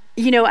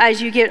 you know,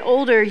 as you get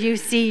older, you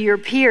see your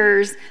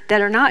peers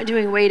that are not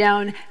doing Way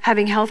Down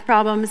having health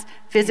problems,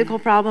 physical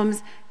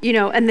problems, you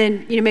know, and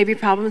then, you know, maybe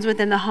problems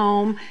within the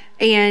home.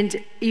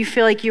 And you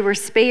feel like you were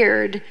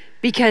spared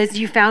because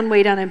you found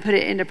Way Down and put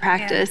it into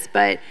practice.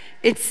 But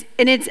it's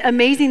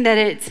amazing that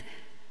it's,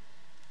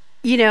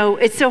 you know,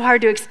 it's so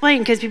hard to explain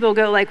because people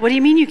go like, what do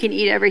you mean you can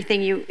eat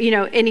everything, you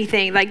know,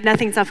 anything, like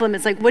nothing's off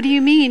limits. Like, what do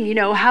you mean, you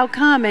know, how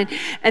come? And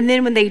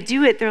then when they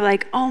do it, they're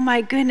like, oh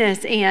my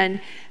goodness. And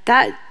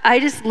that,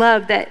 I just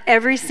love that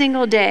every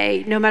single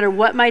day, no matter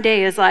what my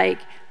day is like,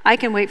 I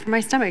can wait for my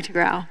stomach to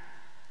growl.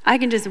 I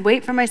can just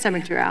wait for my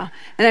stomach to growl.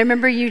 And I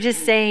remember you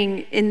just saying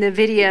in the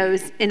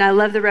videos, and I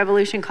love the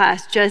Revolution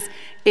class, just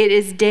it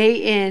is day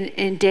in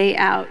and day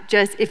out.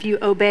 Just if you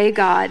obey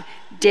God,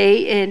 day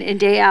in and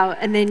day out.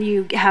 And then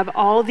you have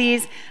all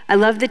these, I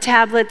love the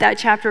tablet, that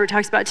chapter where it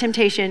talks about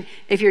temptation.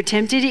 If you're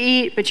tempted to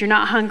eat, but you're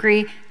not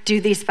hungry,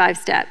 do these 5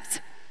 steps.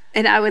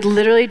 And I would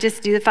literally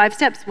just do the 5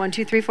 steps, 1,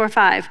 2, 3, 4,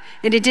 5.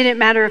 And it didn't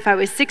matter if I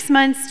was 6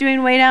 months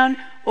doing Way Down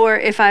or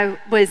if I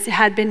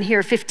had been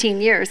here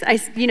 15 years.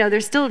 You know,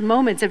 there's still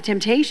moments of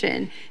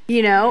temptation,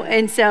 you know?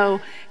 And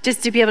so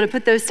just to be able to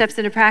put those steps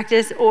into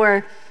practice,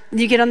 or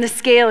you get on the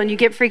scale and you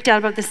get freaked out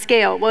about the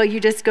scale. Well, you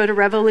just go to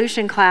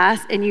Revolution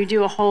class and you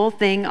do a whole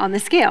thing on the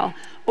scale.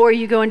 Or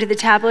you go into the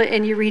tablet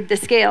and you read the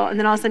scale, and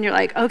then all of a sudden you're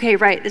like, okay,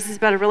 right, this is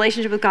about a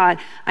relationship with God.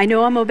 I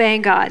know I'm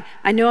obeying God.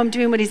 I know I'm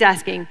doing what he's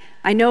asking.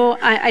 I know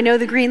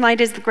the green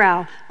light is the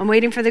growl. I'm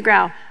waiting for the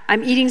growl.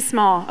 I'm eating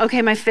small.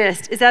 Okay, my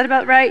fist. Is that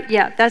about right?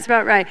 Yeah, that's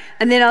about right.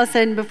 And then all of a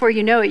sudden, before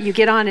you know it, you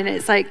get on and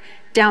it's like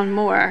down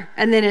more.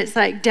 And then it's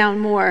like down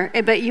more.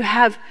 But you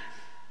have,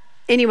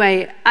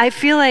 anyway, I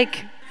feel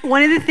like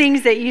one of the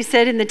things that you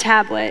said in the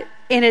tablet,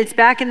 and it's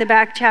back in the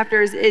back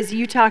chapters, is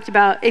you talked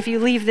about if you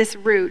leave this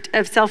root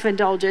of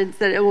self-indulgence,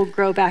 that it will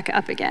grow back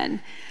up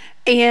again.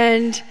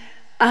 And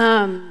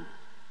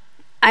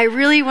I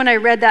really, when I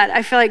read that,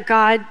 I feel like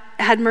God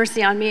had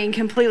mercy on me and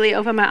completely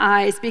opened my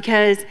eyes,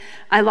 because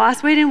I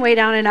lost weight and Way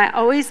Down, and I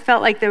always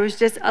felt like there was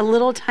just a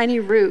little tiny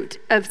root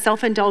of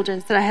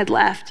self-indulgence that I had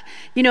left.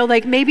 You know,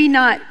 like maybe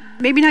not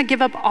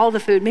give up all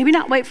the food, maybe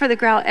not wait for the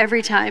growl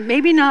every time,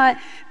 maybe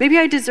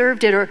I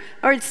deserved it, or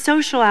it's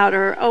social out,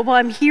 or, oh, well,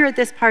 I'm here at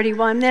this party,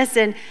 well, I'm this,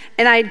 and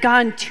I'd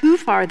gone too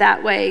far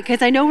that way,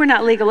 because I know we're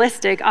not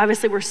legalistic,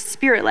 obviously we're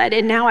spirit-led,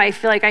 and now I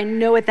feel like I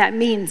know what that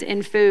means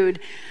in food.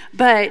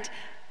 But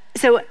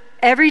so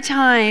every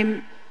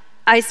time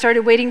I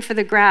started waiting for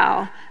the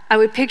growl, I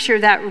would picture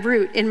that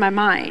root in my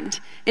mind.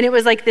 And it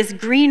was like this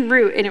green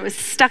root, and it was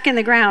stuck in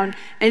the ground.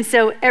 And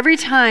so every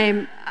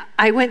time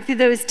I went through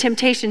those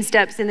temptation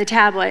steps in the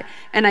tablet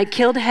and I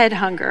killed head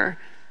hunger,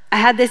 I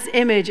had this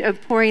image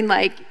of pouring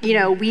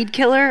weed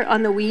killer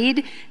on the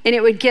weed, and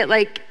it would get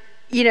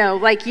you know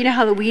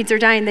how the weeds are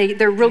dying,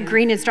 they're real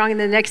green and strong, and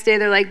the next day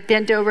they're like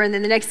bent over, and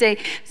then the next day.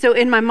 So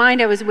in my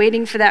mind, I was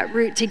waiting for that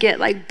root to get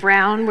like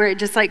brown, where it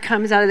just like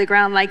comes out of the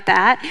ground like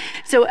that.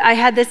 So I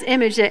had this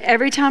image that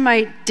every time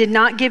I did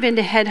not give in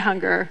to head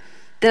hunger,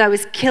 that I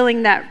was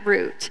killing that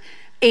root,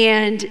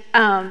 and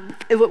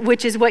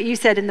which is what you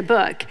said in the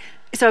book.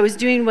 So I was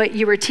doing what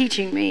you were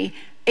teaching me.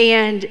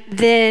 And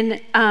then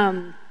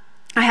I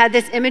had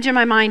this image in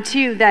my mind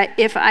too, that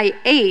if I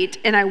ate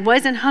and I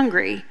wasn't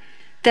hungry,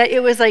 that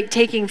it was like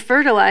taking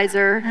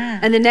fertilizer,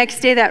 and the next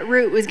day that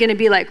root was gonna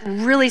be like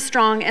really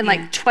strong and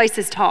like twice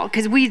as tall,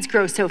 because weeds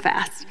grow so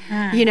fast,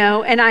 you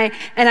know? And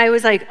I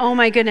was like, oh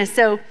my goodness.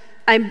 So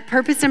I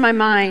purposed in my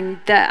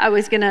mind that I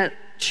was gonna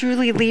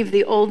truly leave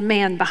the old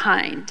man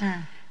behind.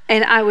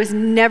 And I was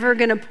never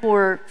gonna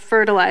pour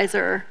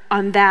fertilizer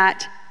on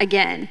that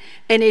again.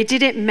 And it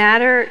didn't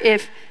matter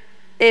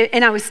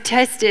and I was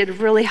tested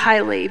really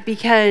highly,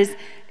 because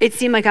it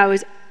seemed like I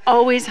was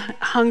always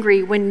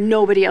hungry when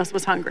nobody else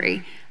was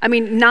hungry. I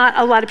mean, not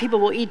a lot of people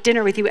will eat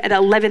dinner with you at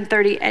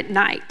 11:30 at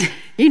night,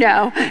 you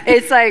know?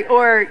 It's like,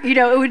 or, you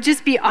know, it would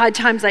just be odd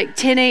times like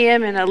 10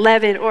 a.m. and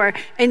 11,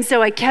 and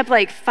so I kept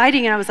like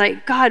fighting, and I was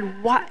like,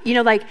 God, what, you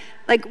know, like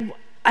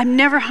I'm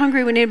never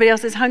hungry when anybody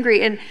else is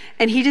hungry.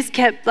 And he just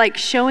kept like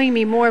showing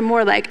me more and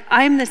more, like,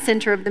 I'm the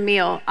center of the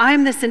meal.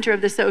 I'm the center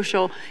of the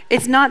social.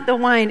 It's not the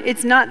wine.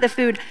 It's not the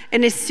food.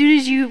 And as soon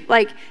as you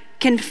like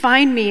can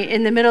find me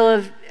in the middle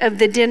of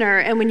the dinner,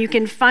 and when you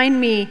can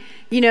find me,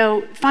 you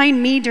know,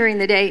 find me during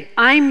the day,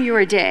 I'm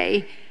your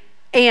day,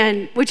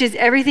 and which is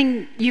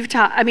everything you've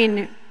taught. I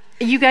mean,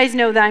 you guys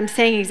know that I'm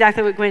saying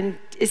exactly what Gwen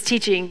is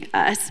teaching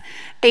us.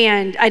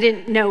 And I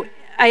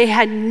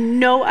had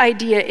no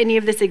idea any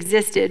of this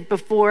existed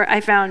before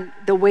I found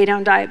the Way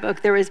Down Diet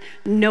book.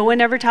 No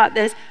one ever taught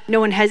this. No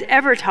one has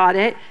ever taught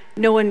it.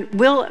 No one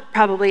will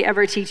probably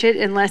ever teach it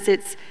unless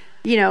it's,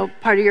 you know,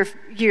 part of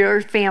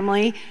your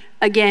family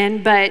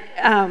again. But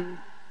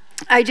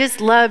I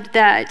just loved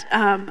that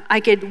I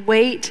could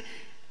wait,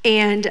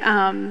 and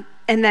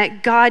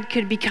that God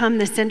could become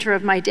the center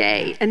of my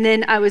day. And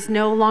then I was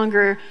no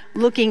longer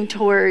looking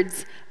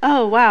towards,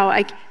 oh, wow,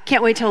 I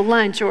can't wait till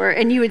lunch,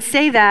 and you would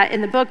say that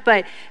in the book,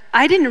 but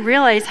I didn't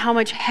realize how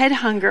much head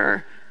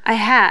hunger I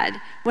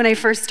had when I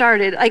first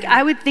started. Like,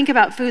 I would think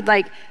about food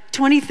like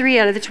 23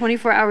 out of the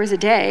 24 hours a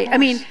day. I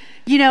mean,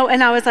 you know,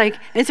 and I was like,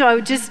 and so I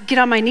would just get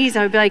on my knees.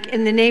 I would be like,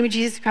 in the name of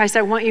Jesus Christ,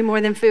 I want you more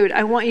than food.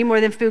 I want you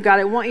more than food, God.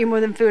 I want you more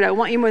than food. I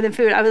want you more than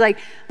food. I would like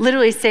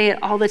literally say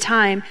it all the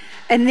time.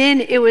 And then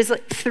it was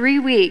like 3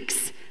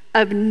 weeks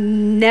of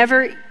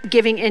never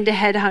giving into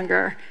head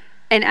hunger.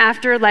 And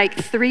after like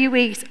 3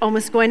 weeks,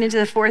 almost going into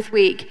the 4th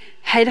week,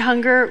 head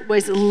hunger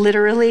was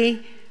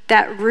literally,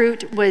 that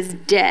root was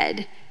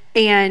dead.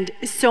 And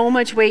so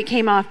much weight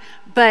came off.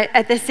 But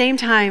at the same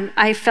time,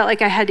 I felt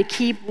like I had to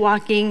keep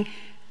walking.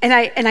 And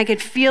I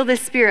could feel the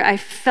Spirit. I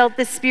felt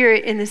the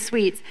Spirit in the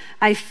sweets.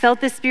 I felt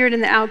the Spirit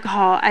in the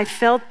alcohol. I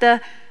felt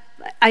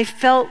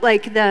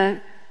like the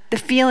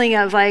feeling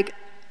of like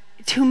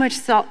too much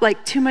salt,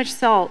 like too much,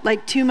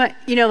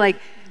 you know, like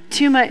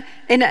too much.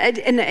 And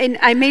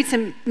I made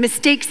some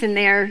mistakes in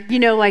there, you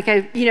know,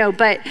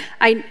 but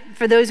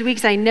for those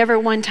weeks, I never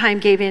one time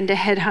gave in to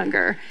head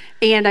hunger.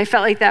 And I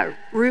felt like that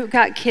root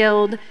got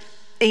killed.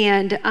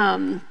 And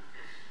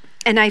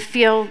I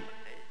feel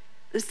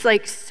it's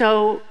like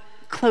so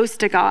close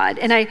to God.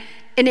 And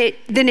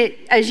it,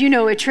 as you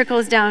know, it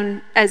trickles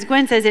down, as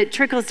Gwen says, it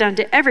trickles down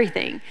to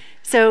everything.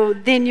 So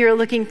then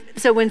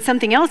so when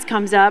something else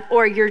comes up,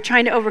 or you're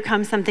trying to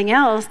overcome something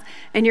else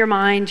in your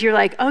mind, you're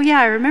like, oh yeah,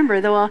 I remember.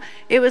 Well,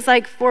 it was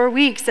like 4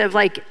 weeks of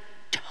like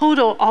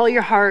total, all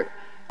your heart,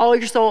 all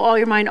your soul, all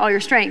your mind, all your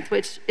strength,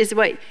 which is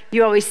what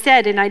you always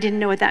said, and I didn't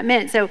know what that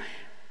meant. So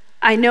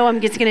I know I'm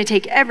just gonna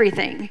take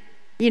everything,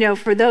 you know,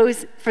 for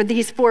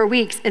these 4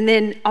 weeks, and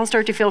then I'll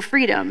start to feel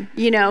freedom,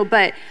 you know,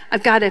 but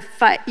I've got to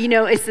fight, you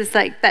know, it's just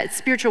like that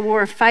spiritual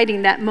war of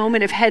fighting that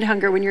moment of head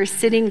hunger when you're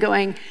sitting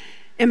going,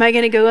 am I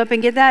going to go up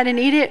and get that and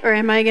eat it? Or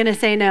am I going to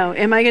say no?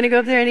 Am I going to go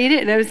up there and eat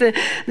it?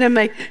 And I'm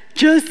like,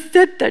 just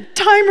set the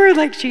timer,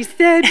 like she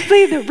said,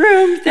 leave the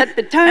room, set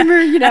the timer,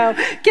 you know,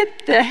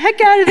 get the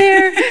heck out of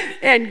there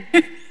and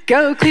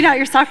go clean out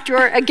your sock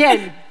drawer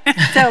again.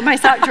 So my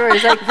sock drawer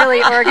is like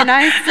really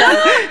organized. So.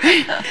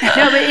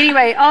 No, but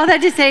anyway, all that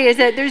to say is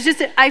that there's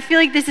just, I feel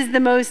like this is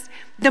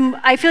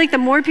I feel like the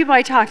more people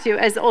I talk to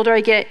as the older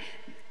I get,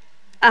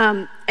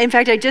 in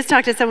fact, I just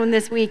talked to someone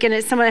this week, and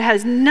it's someone that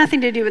has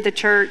nothing to do with the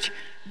church,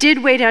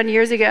 did Way Down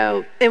years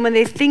ago, and when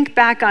they think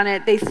back on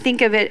it, they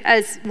think of it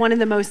as one of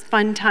the most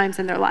fun times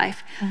in their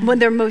life, one of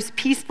their most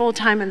peaceful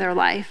time in their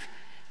life.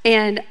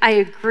 And I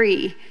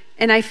agree.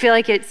 And I feel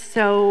like it's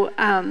so,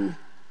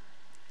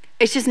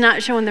 it's just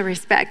not showing the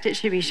respect it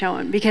should be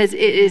shown, because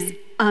it is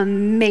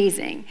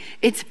amazing.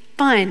 It's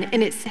fun,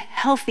 and it's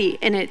healthy,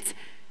 and it's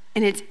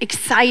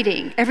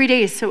exciting. Every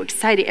day is so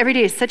exciting. Every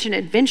day is such an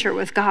adventure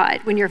with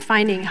God when you're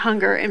finding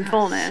hunger and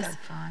fullness. So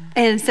fun.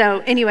 And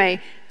so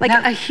anyway, like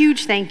a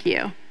huge thank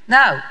you.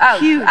 No,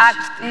 huge. Thank you,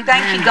 God. Huge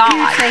thank you,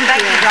 God. Thank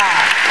you,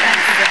 God.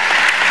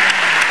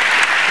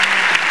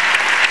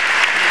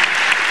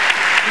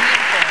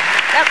 Beautiful.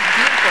 That was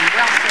beautiful.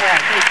 Well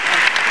said.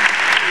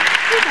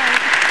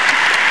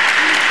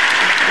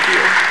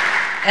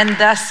 And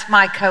thus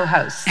my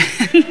co-host,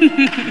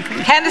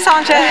 Candace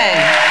Anger.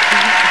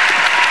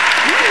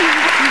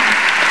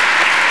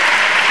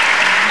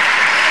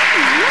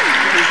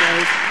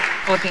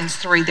 Philippians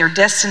 3, their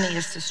destiny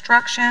is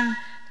destruction,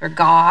 their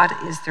God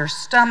is their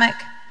stomach,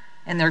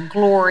 and their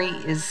glory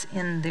is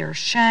in their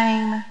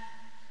shame.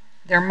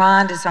 Their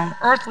mind is on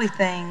earthly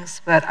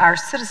things, but our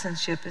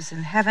citizenship is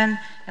in heaven,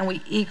 and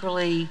we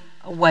eagerly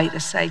await a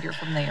Savior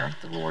from there,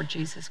 the Lord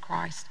Jesus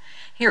Christ.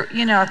 Here,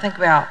 I think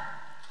about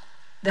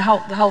the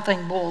whole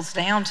thing boils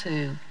down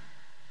to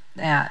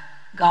that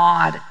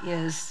God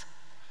is,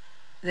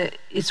 that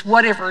it's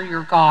whatever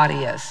your God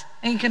is.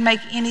 And you can make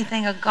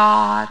anything a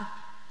God,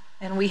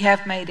 and we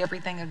have made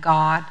everything a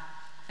God.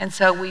 And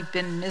so we've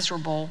been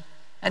miserable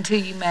until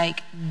you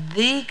make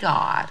the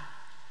God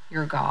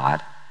your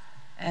God.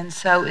 And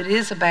so it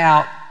is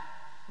about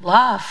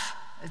love.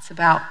 It's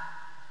about,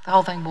 the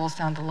whole thing boils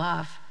down to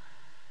love.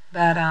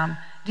 But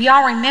do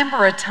y'all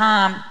remember a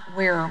time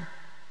where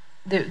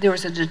there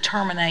was a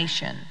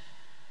determination,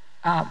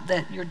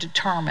 that you're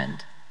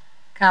determined,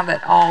 kind of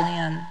that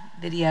all-in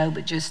video,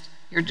 but just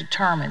you're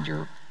determined.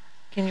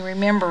 Can you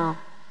remember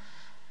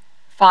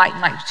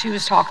fighting, like she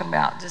was talking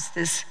about, just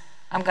this,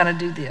 I'm going to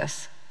do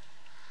this?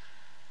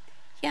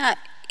 Yeah,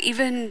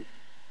 even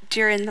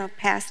during the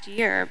past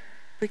year,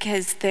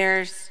 because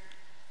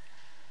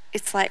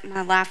it's like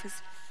my life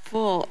is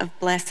full of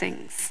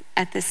blessings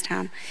at this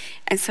time.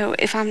 And so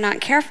if I'm not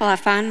careful, I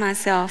find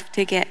myself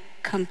to get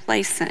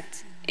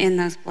complacent in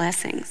those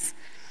blessings.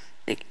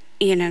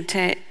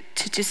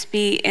 To just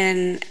be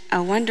in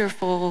a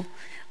wonderful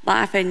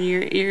life and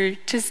you're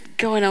just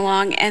going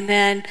along, and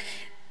then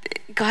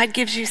God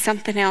gives you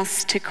something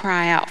else to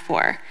cry out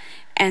for.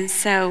 And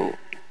so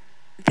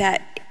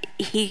that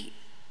he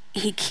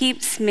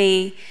keeps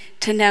me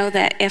to know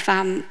that if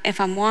I'm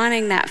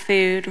wanting that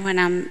food when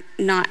I'm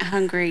not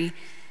hungry,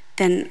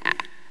 then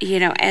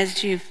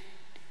as you've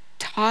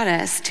taught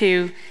us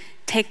to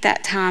take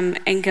that time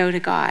and go to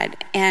God.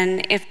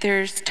 And if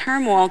there's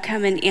turmoil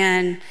coming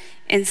in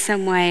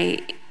some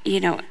way,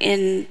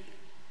 in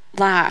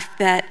life,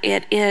 that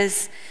it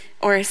is,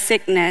 or a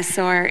sickness,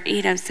 or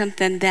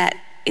something, that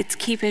it's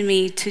keeping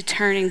me to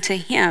turning to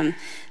Him.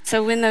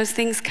 So when those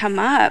things come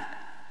up,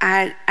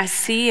 I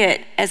see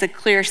it as a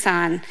clear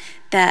sign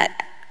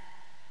that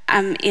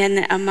I'm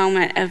in a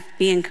moment of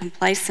being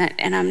complacent,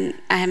 and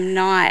I'm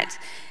not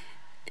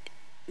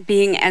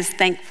being as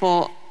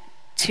thankful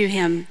to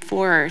Him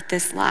for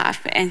this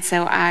life. And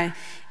so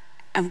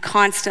I'm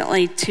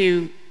constantly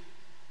to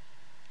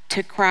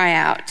cry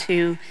out,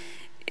 to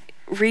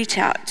reach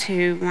out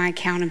to my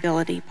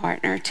accountability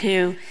partner,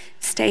 to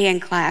stay in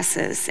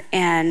classes,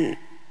 and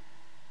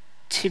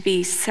to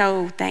be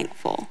so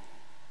thankful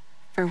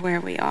for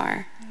where we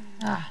are.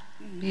 Ah,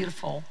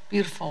 beautiful,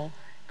 beautiful.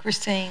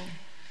 Christine?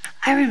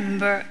 I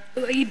remember,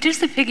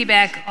 just to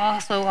piggyback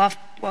also off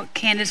what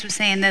Candace was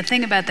saying, the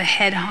thing about the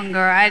head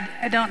hunger,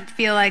 I don't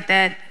feel like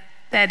that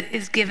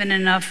is given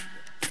enough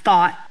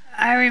thought.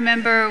 I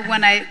remember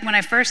when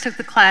I first took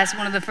the class,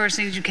 one of the first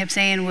things you kept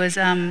saying was,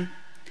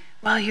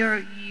 well,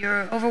 you're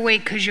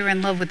overweight because you're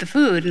in love with the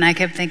food. And I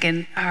kept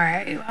thinking, all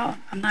right, well,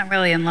 I'm not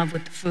really in love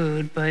with the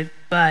food,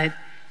 but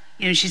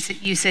you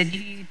said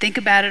you think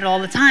about it all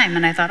the time.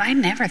 And I thought, I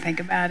never think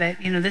about it.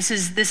 This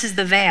is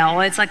the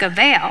veil. It's like a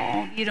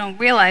veil. You don't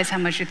realize how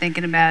much you're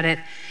thinking about it.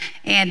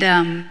 And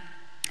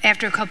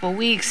after a couple of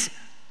weeks,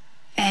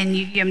 and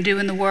I'm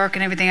doing the work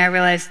and everything, I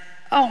realized,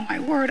 oh my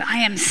word, I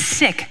am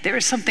sick. There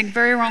is something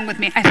very wrong with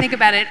me. I think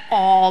about it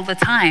all the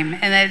time.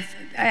 And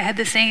I had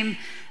the same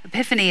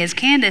epiphany as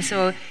Candace.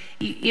 So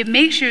it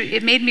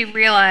made me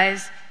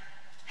realize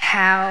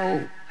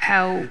how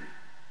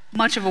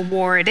much of a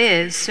war it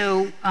is.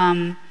 So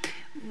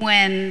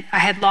when I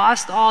had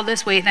lost all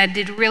this weight, and I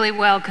did really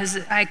well because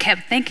I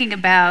kept thinking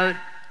about,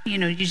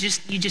 you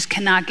just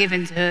cannot give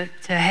in to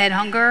head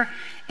hunger,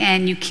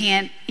 and you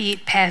can't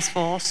eat past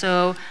full.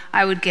 So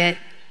I would get,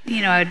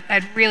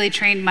 I'd really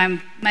trained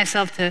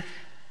myself to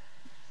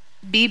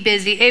be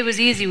busy. It was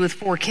easy with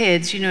 4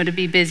 kids, to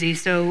be busy.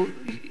 So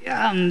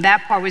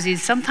that part was easy.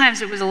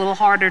 Sometimes it was a little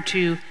harder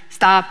to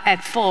stop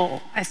at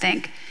full, I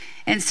think.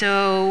 And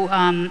so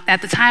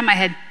at the time I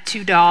had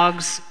 2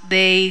 dogs.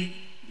 They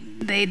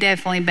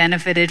definitely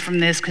benefited from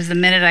this, because the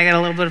minute I got a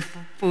little bit of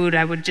food,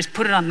 I would just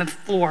put it on the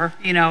floor,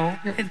 They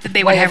would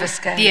they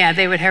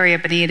would hurry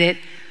up and eat it.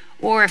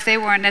 Or if they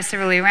weren't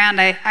necessarily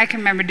around, I can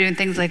remember doing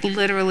things like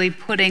literally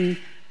putting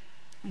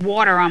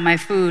water on my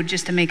food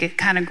just to make it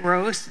kind of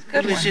gross.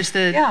 It was just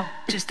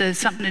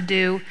something to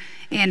do.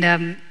 And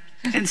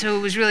so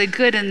it was really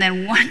good. And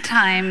then one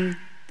time,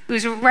 it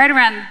was right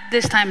around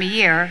this time of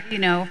year,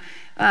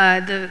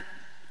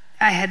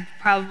 I had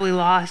probably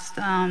lost,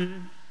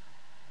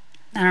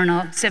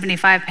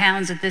 75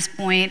 pounds at this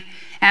point.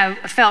 I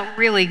felt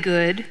really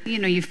good.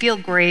 You feel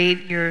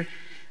great, you're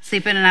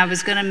sleeping, and I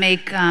was gonna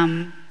make,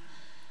 I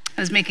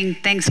was making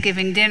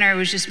Thanksgiving dinner. It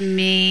was just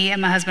me and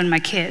my husband and my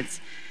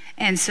kids.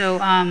 And so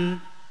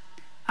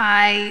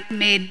I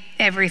made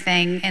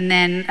everything, and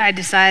then I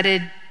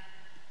decided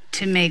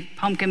to make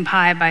pumpkin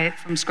pie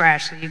from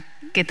scratch. So you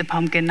get the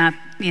pumpkin, not,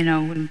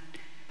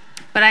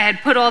 but I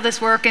had put all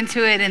this work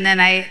into it, and then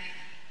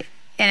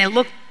it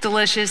looked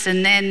delicious.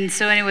 And then,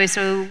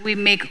 so we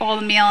make all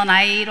the meal, and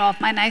I eat off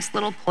my nice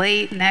little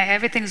plate, and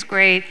everything's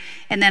great.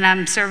 And then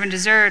I'm serving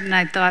dessert, and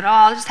I thought,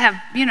 I'll just have,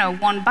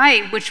 1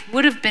 bite, which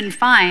would have been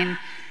fine.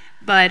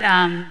 But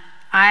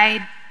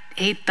I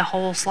ate the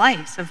whole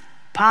slice of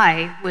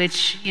pie,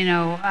 which, you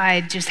know,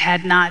 I just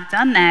had not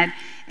done that.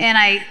 And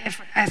I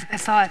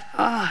thought,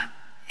 oh,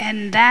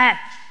 and that,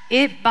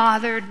 it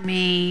bothered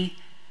me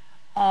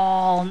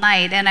all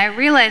night. And I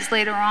realized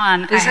later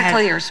on,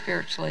 physically or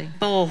spiritually?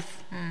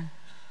 Both.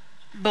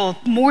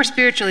 Both. More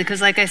spiritually,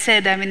 because like I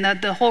said, I mean,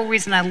 the whole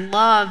reason I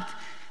loved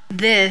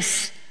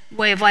this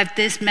way of life,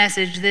 this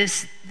message,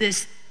 this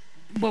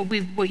what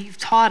you've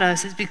taught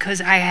us is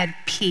because I had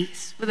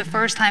peace. For the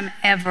first time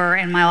ever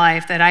in my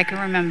life that I can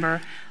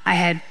remember, I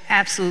had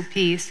absolute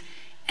peace,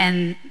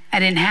 and I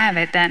didn't have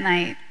it that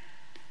night.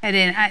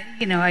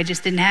 I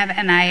just didn't have it,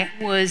 and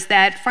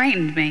that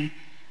frightened me.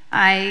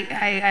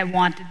 I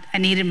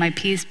needed my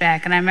peace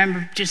back, and I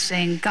remember just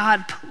saying,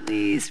 God,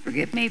 please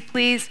forgive me,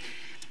 please,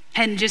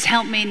 and just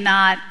help me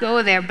not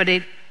go there. But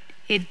it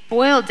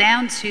boiled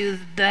down to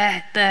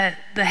the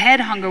head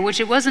hunger, which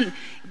it wasn't,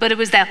 but it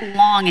was that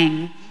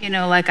longing, you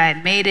know, like I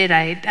had made it.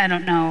 I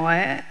don't know.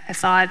 I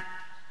thought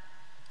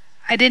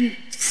I didn't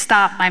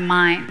stop my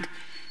mind.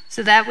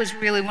 So that was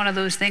really one of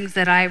those things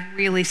that I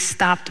really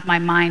stopped my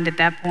mind at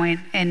that point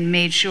and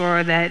made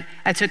sure that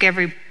I took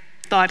every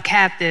thought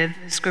captive.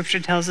 Scripture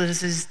tells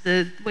us, as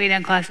the way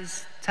down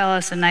classes tell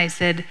us, and I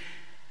said,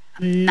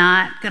 I'm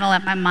not going to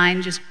let my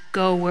mind just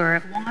go where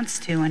it wants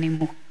to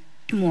anymore.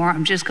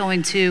 I'm just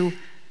going to,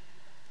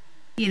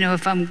 you know,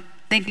 if I'm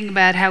thinking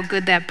about how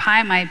good that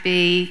pie might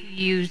be,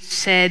 you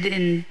said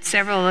in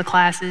several of the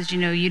classes, you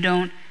know,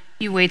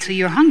 you wait till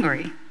you're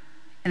hungry.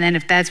 And then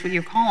if that's what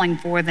you're calling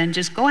for, then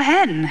just go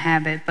ahead and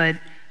have it. But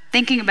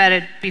thinking about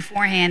it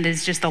beforehand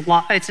is just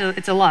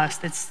it's a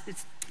lust. It's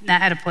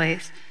not out of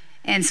place.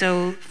 And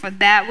so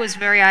that was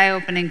very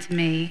eye-opening to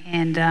me.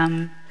 And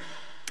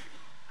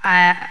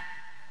I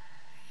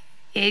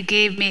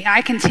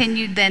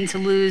continued then to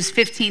lose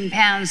 15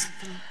 pounds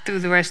through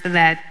the rest of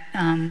that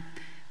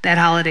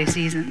holiday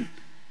season.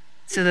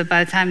 So that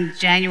by the time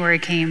January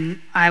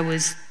came, I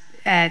was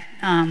at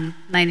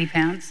 90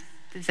 pounds.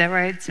 Is that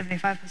right?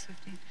 75 plus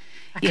 15?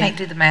 I can't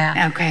do the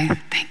math. Okay,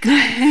 thank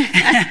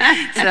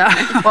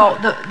God. Well,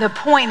 the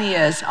point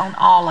is, on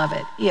all of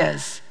it,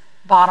 is,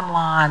 bottom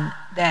line,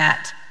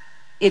 that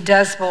it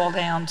does boil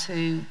down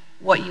to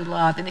what you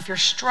love. And if you're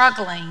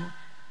struggling,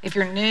 if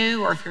you're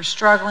new or if you're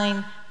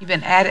struggling, you've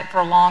been at it for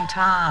a long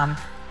time,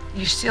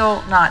 you're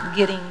still not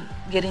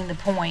getting the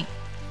point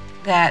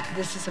that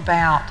this is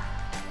about.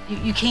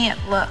 You can't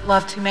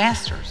love two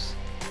masters.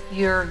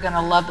 You're going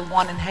to love the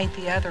one and hate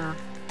the other,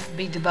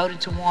 be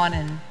devoted to one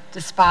and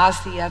despise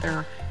the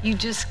other. You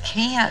just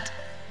can't.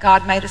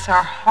 God made us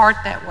our heart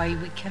that way.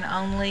 We can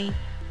only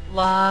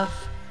love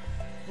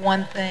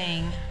one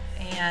thing,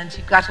 and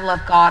you've got to love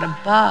God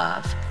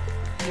above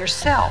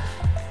yourself.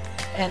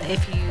 And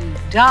if you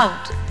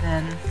don't,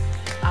 then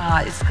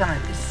it's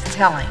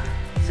telling.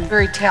 It's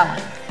very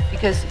telling,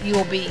 because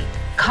you'll be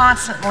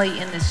constantly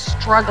in this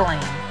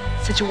struggling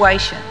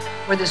situation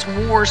where this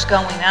war's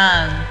going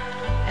on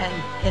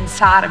and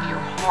inside of your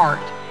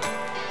heart,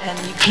 and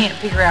you can't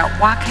figure out,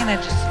 why can't I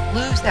just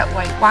lose that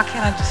weight? Why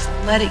can't I just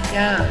let it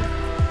go?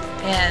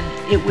 And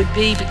it would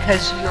be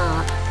because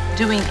you're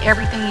doing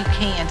everything you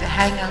can to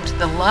hang on to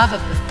the love of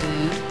the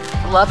food,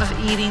 the love of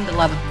eating, the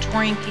love of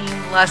drinking,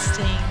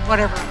 lusting,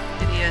 whatever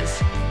it is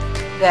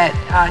that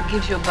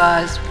gives you a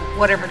buzz,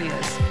 whatever it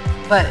is.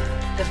 But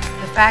the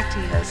fact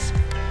is,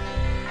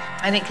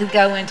 and it could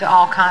go into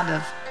all kind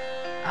of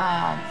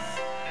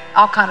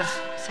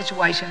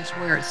situations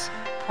where it's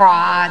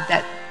pride,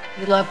 that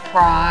you love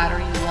pride, or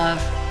you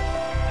love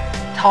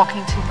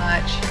talking too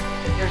much.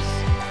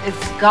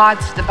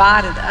 God's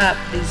divided up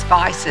these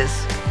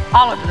vices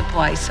all over the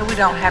place, so we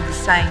don't have the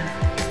same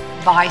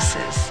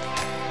vices.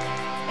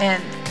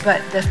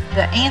 But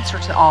the answer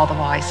to all the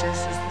vices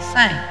is the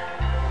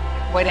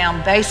same. Way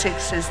Down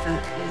Basics is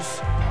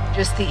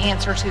just the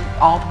answer to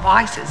all the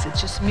vices.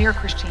 It's just mere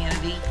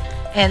Christianity.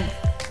 And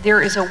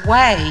there is a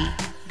way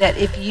that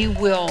if you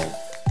will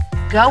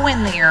go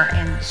in there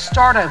and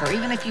start over,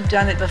 even if you've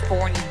done it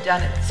before and you've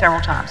done it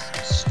several times,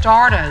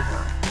 start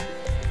over.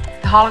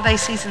 The holiday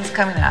season's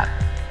coming up.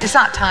 It's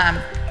not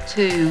time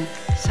to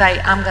say,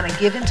 I'm going to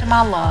give into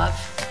my love,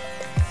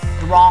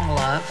 the wrong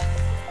love,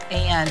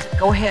 and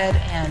go ahead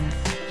and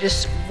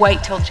just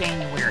wait till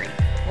January.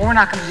 Well, we're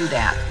not going to do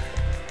that.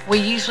 We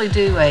usually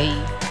do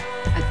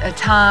a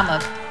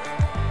time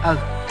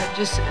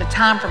just a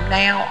time from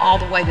now all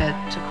the way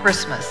to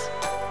Christmas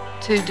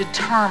to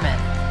determine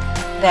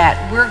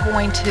that we're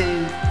going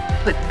to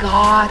put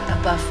God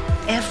above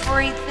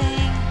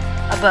everything,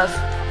 above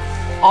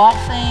all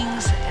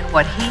things, and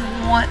what He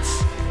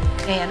wants.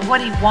 And what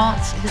He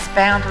wants, His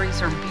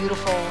boundaries are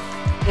beautiful.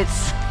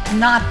 It's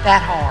not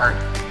that hard,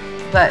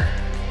 but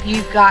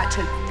you've got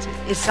to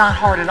it's not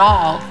hard at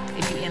all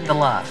if you end the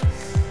love.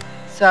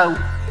 So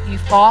you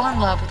fall in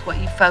love with what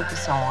you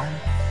focus on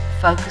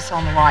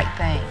the right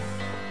thing.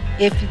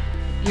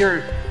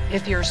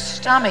 If your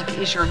stomach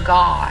is your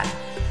God,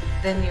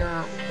 then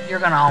you're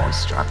going to always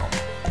struggle.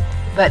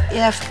 But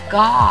if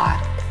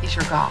God is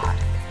your God,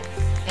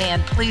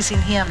 and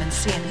pleasing Him and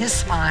seeing His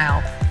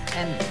smile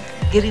and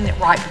getting it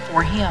right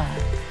before Him,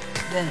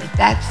 then if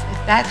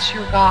that's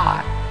your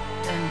God,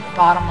 then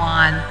bottom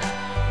line,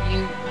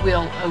 you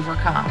will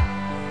overcome.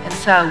 And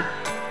so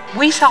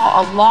we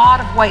saw a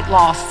lot of weight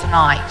loss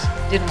tonight,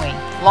 didn't we?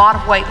 A lot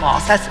of weight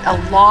loss. That's a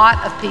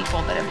lot of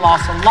people that have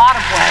lost a lot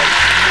of weight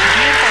in a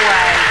beautiful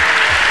way.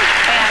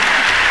 And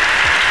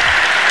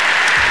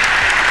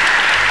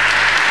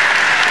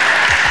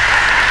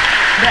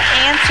the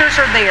answers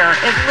are there.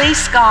 At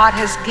least God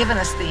has given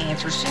us the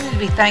answers. So you need to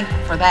be thankful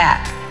for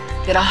that.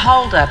 Get a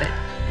hold of it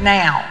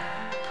now.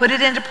 Put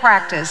it into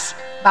practice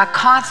by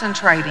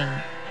concentrating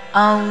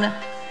on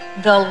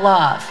the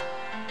love,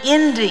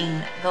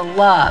 ending the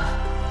love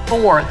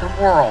for the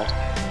world,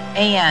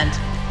 and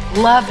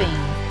loving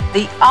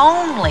the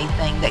only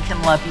thing that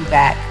can love you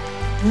back.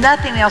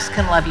 Nothing else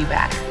can love you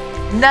back.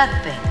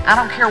 Nothing. I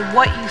don't care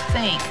what you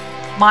think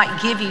might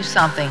give you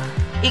something.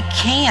 It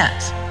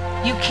can't.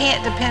 You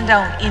can't depend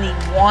on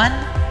anyone,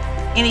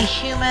 any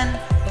human.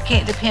 You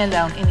can't depend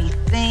on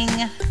anything.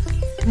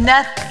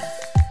 Nothing.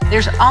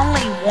 There's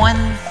only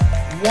one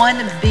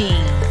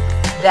being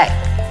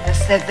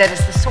that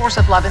is the source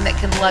of love and that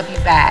can love you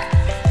back.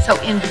 So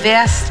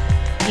invest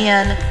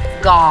in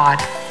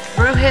God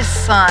through His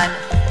Son,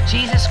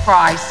 Jesus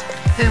Christ,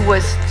 who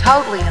was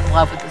totally in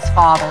love with His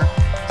Father,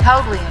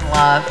 totally in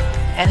love,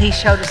 and He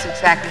showed us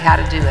exactly how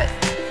to do it.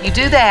 You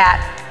do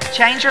that,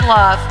 change your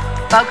love,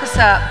 focus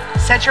up,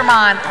 set your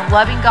mind on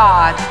loving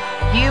God,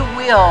 you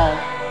will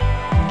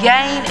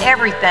gain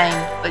everything,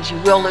 but you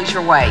will lose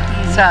your weight.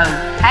 So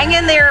hang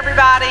in there,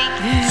 everybody.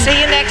 See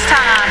you next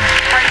time.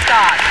 Praise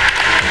God.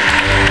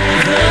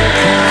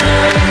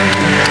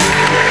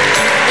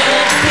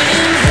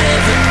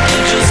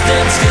 Angels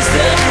dance 'cause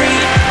they're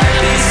free,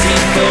 happy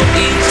sing for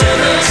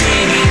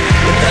eternity.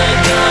 Without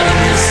God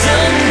and His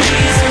Son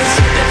Jesus,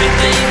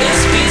 everything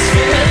is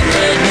peaceful and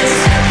gladness.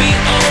 Happy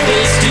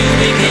always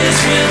doing His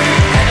will,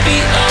 happy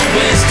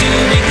always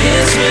doing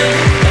His will.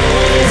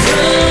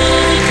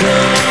 Overcome.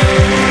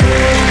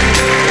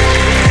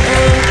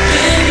 Up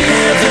in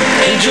heaven,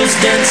 angels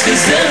dance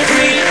 'cause they're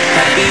free,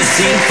 happy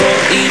sing for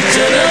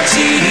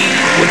eternity.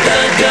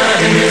 Without God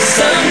and His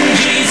Son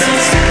Jesus.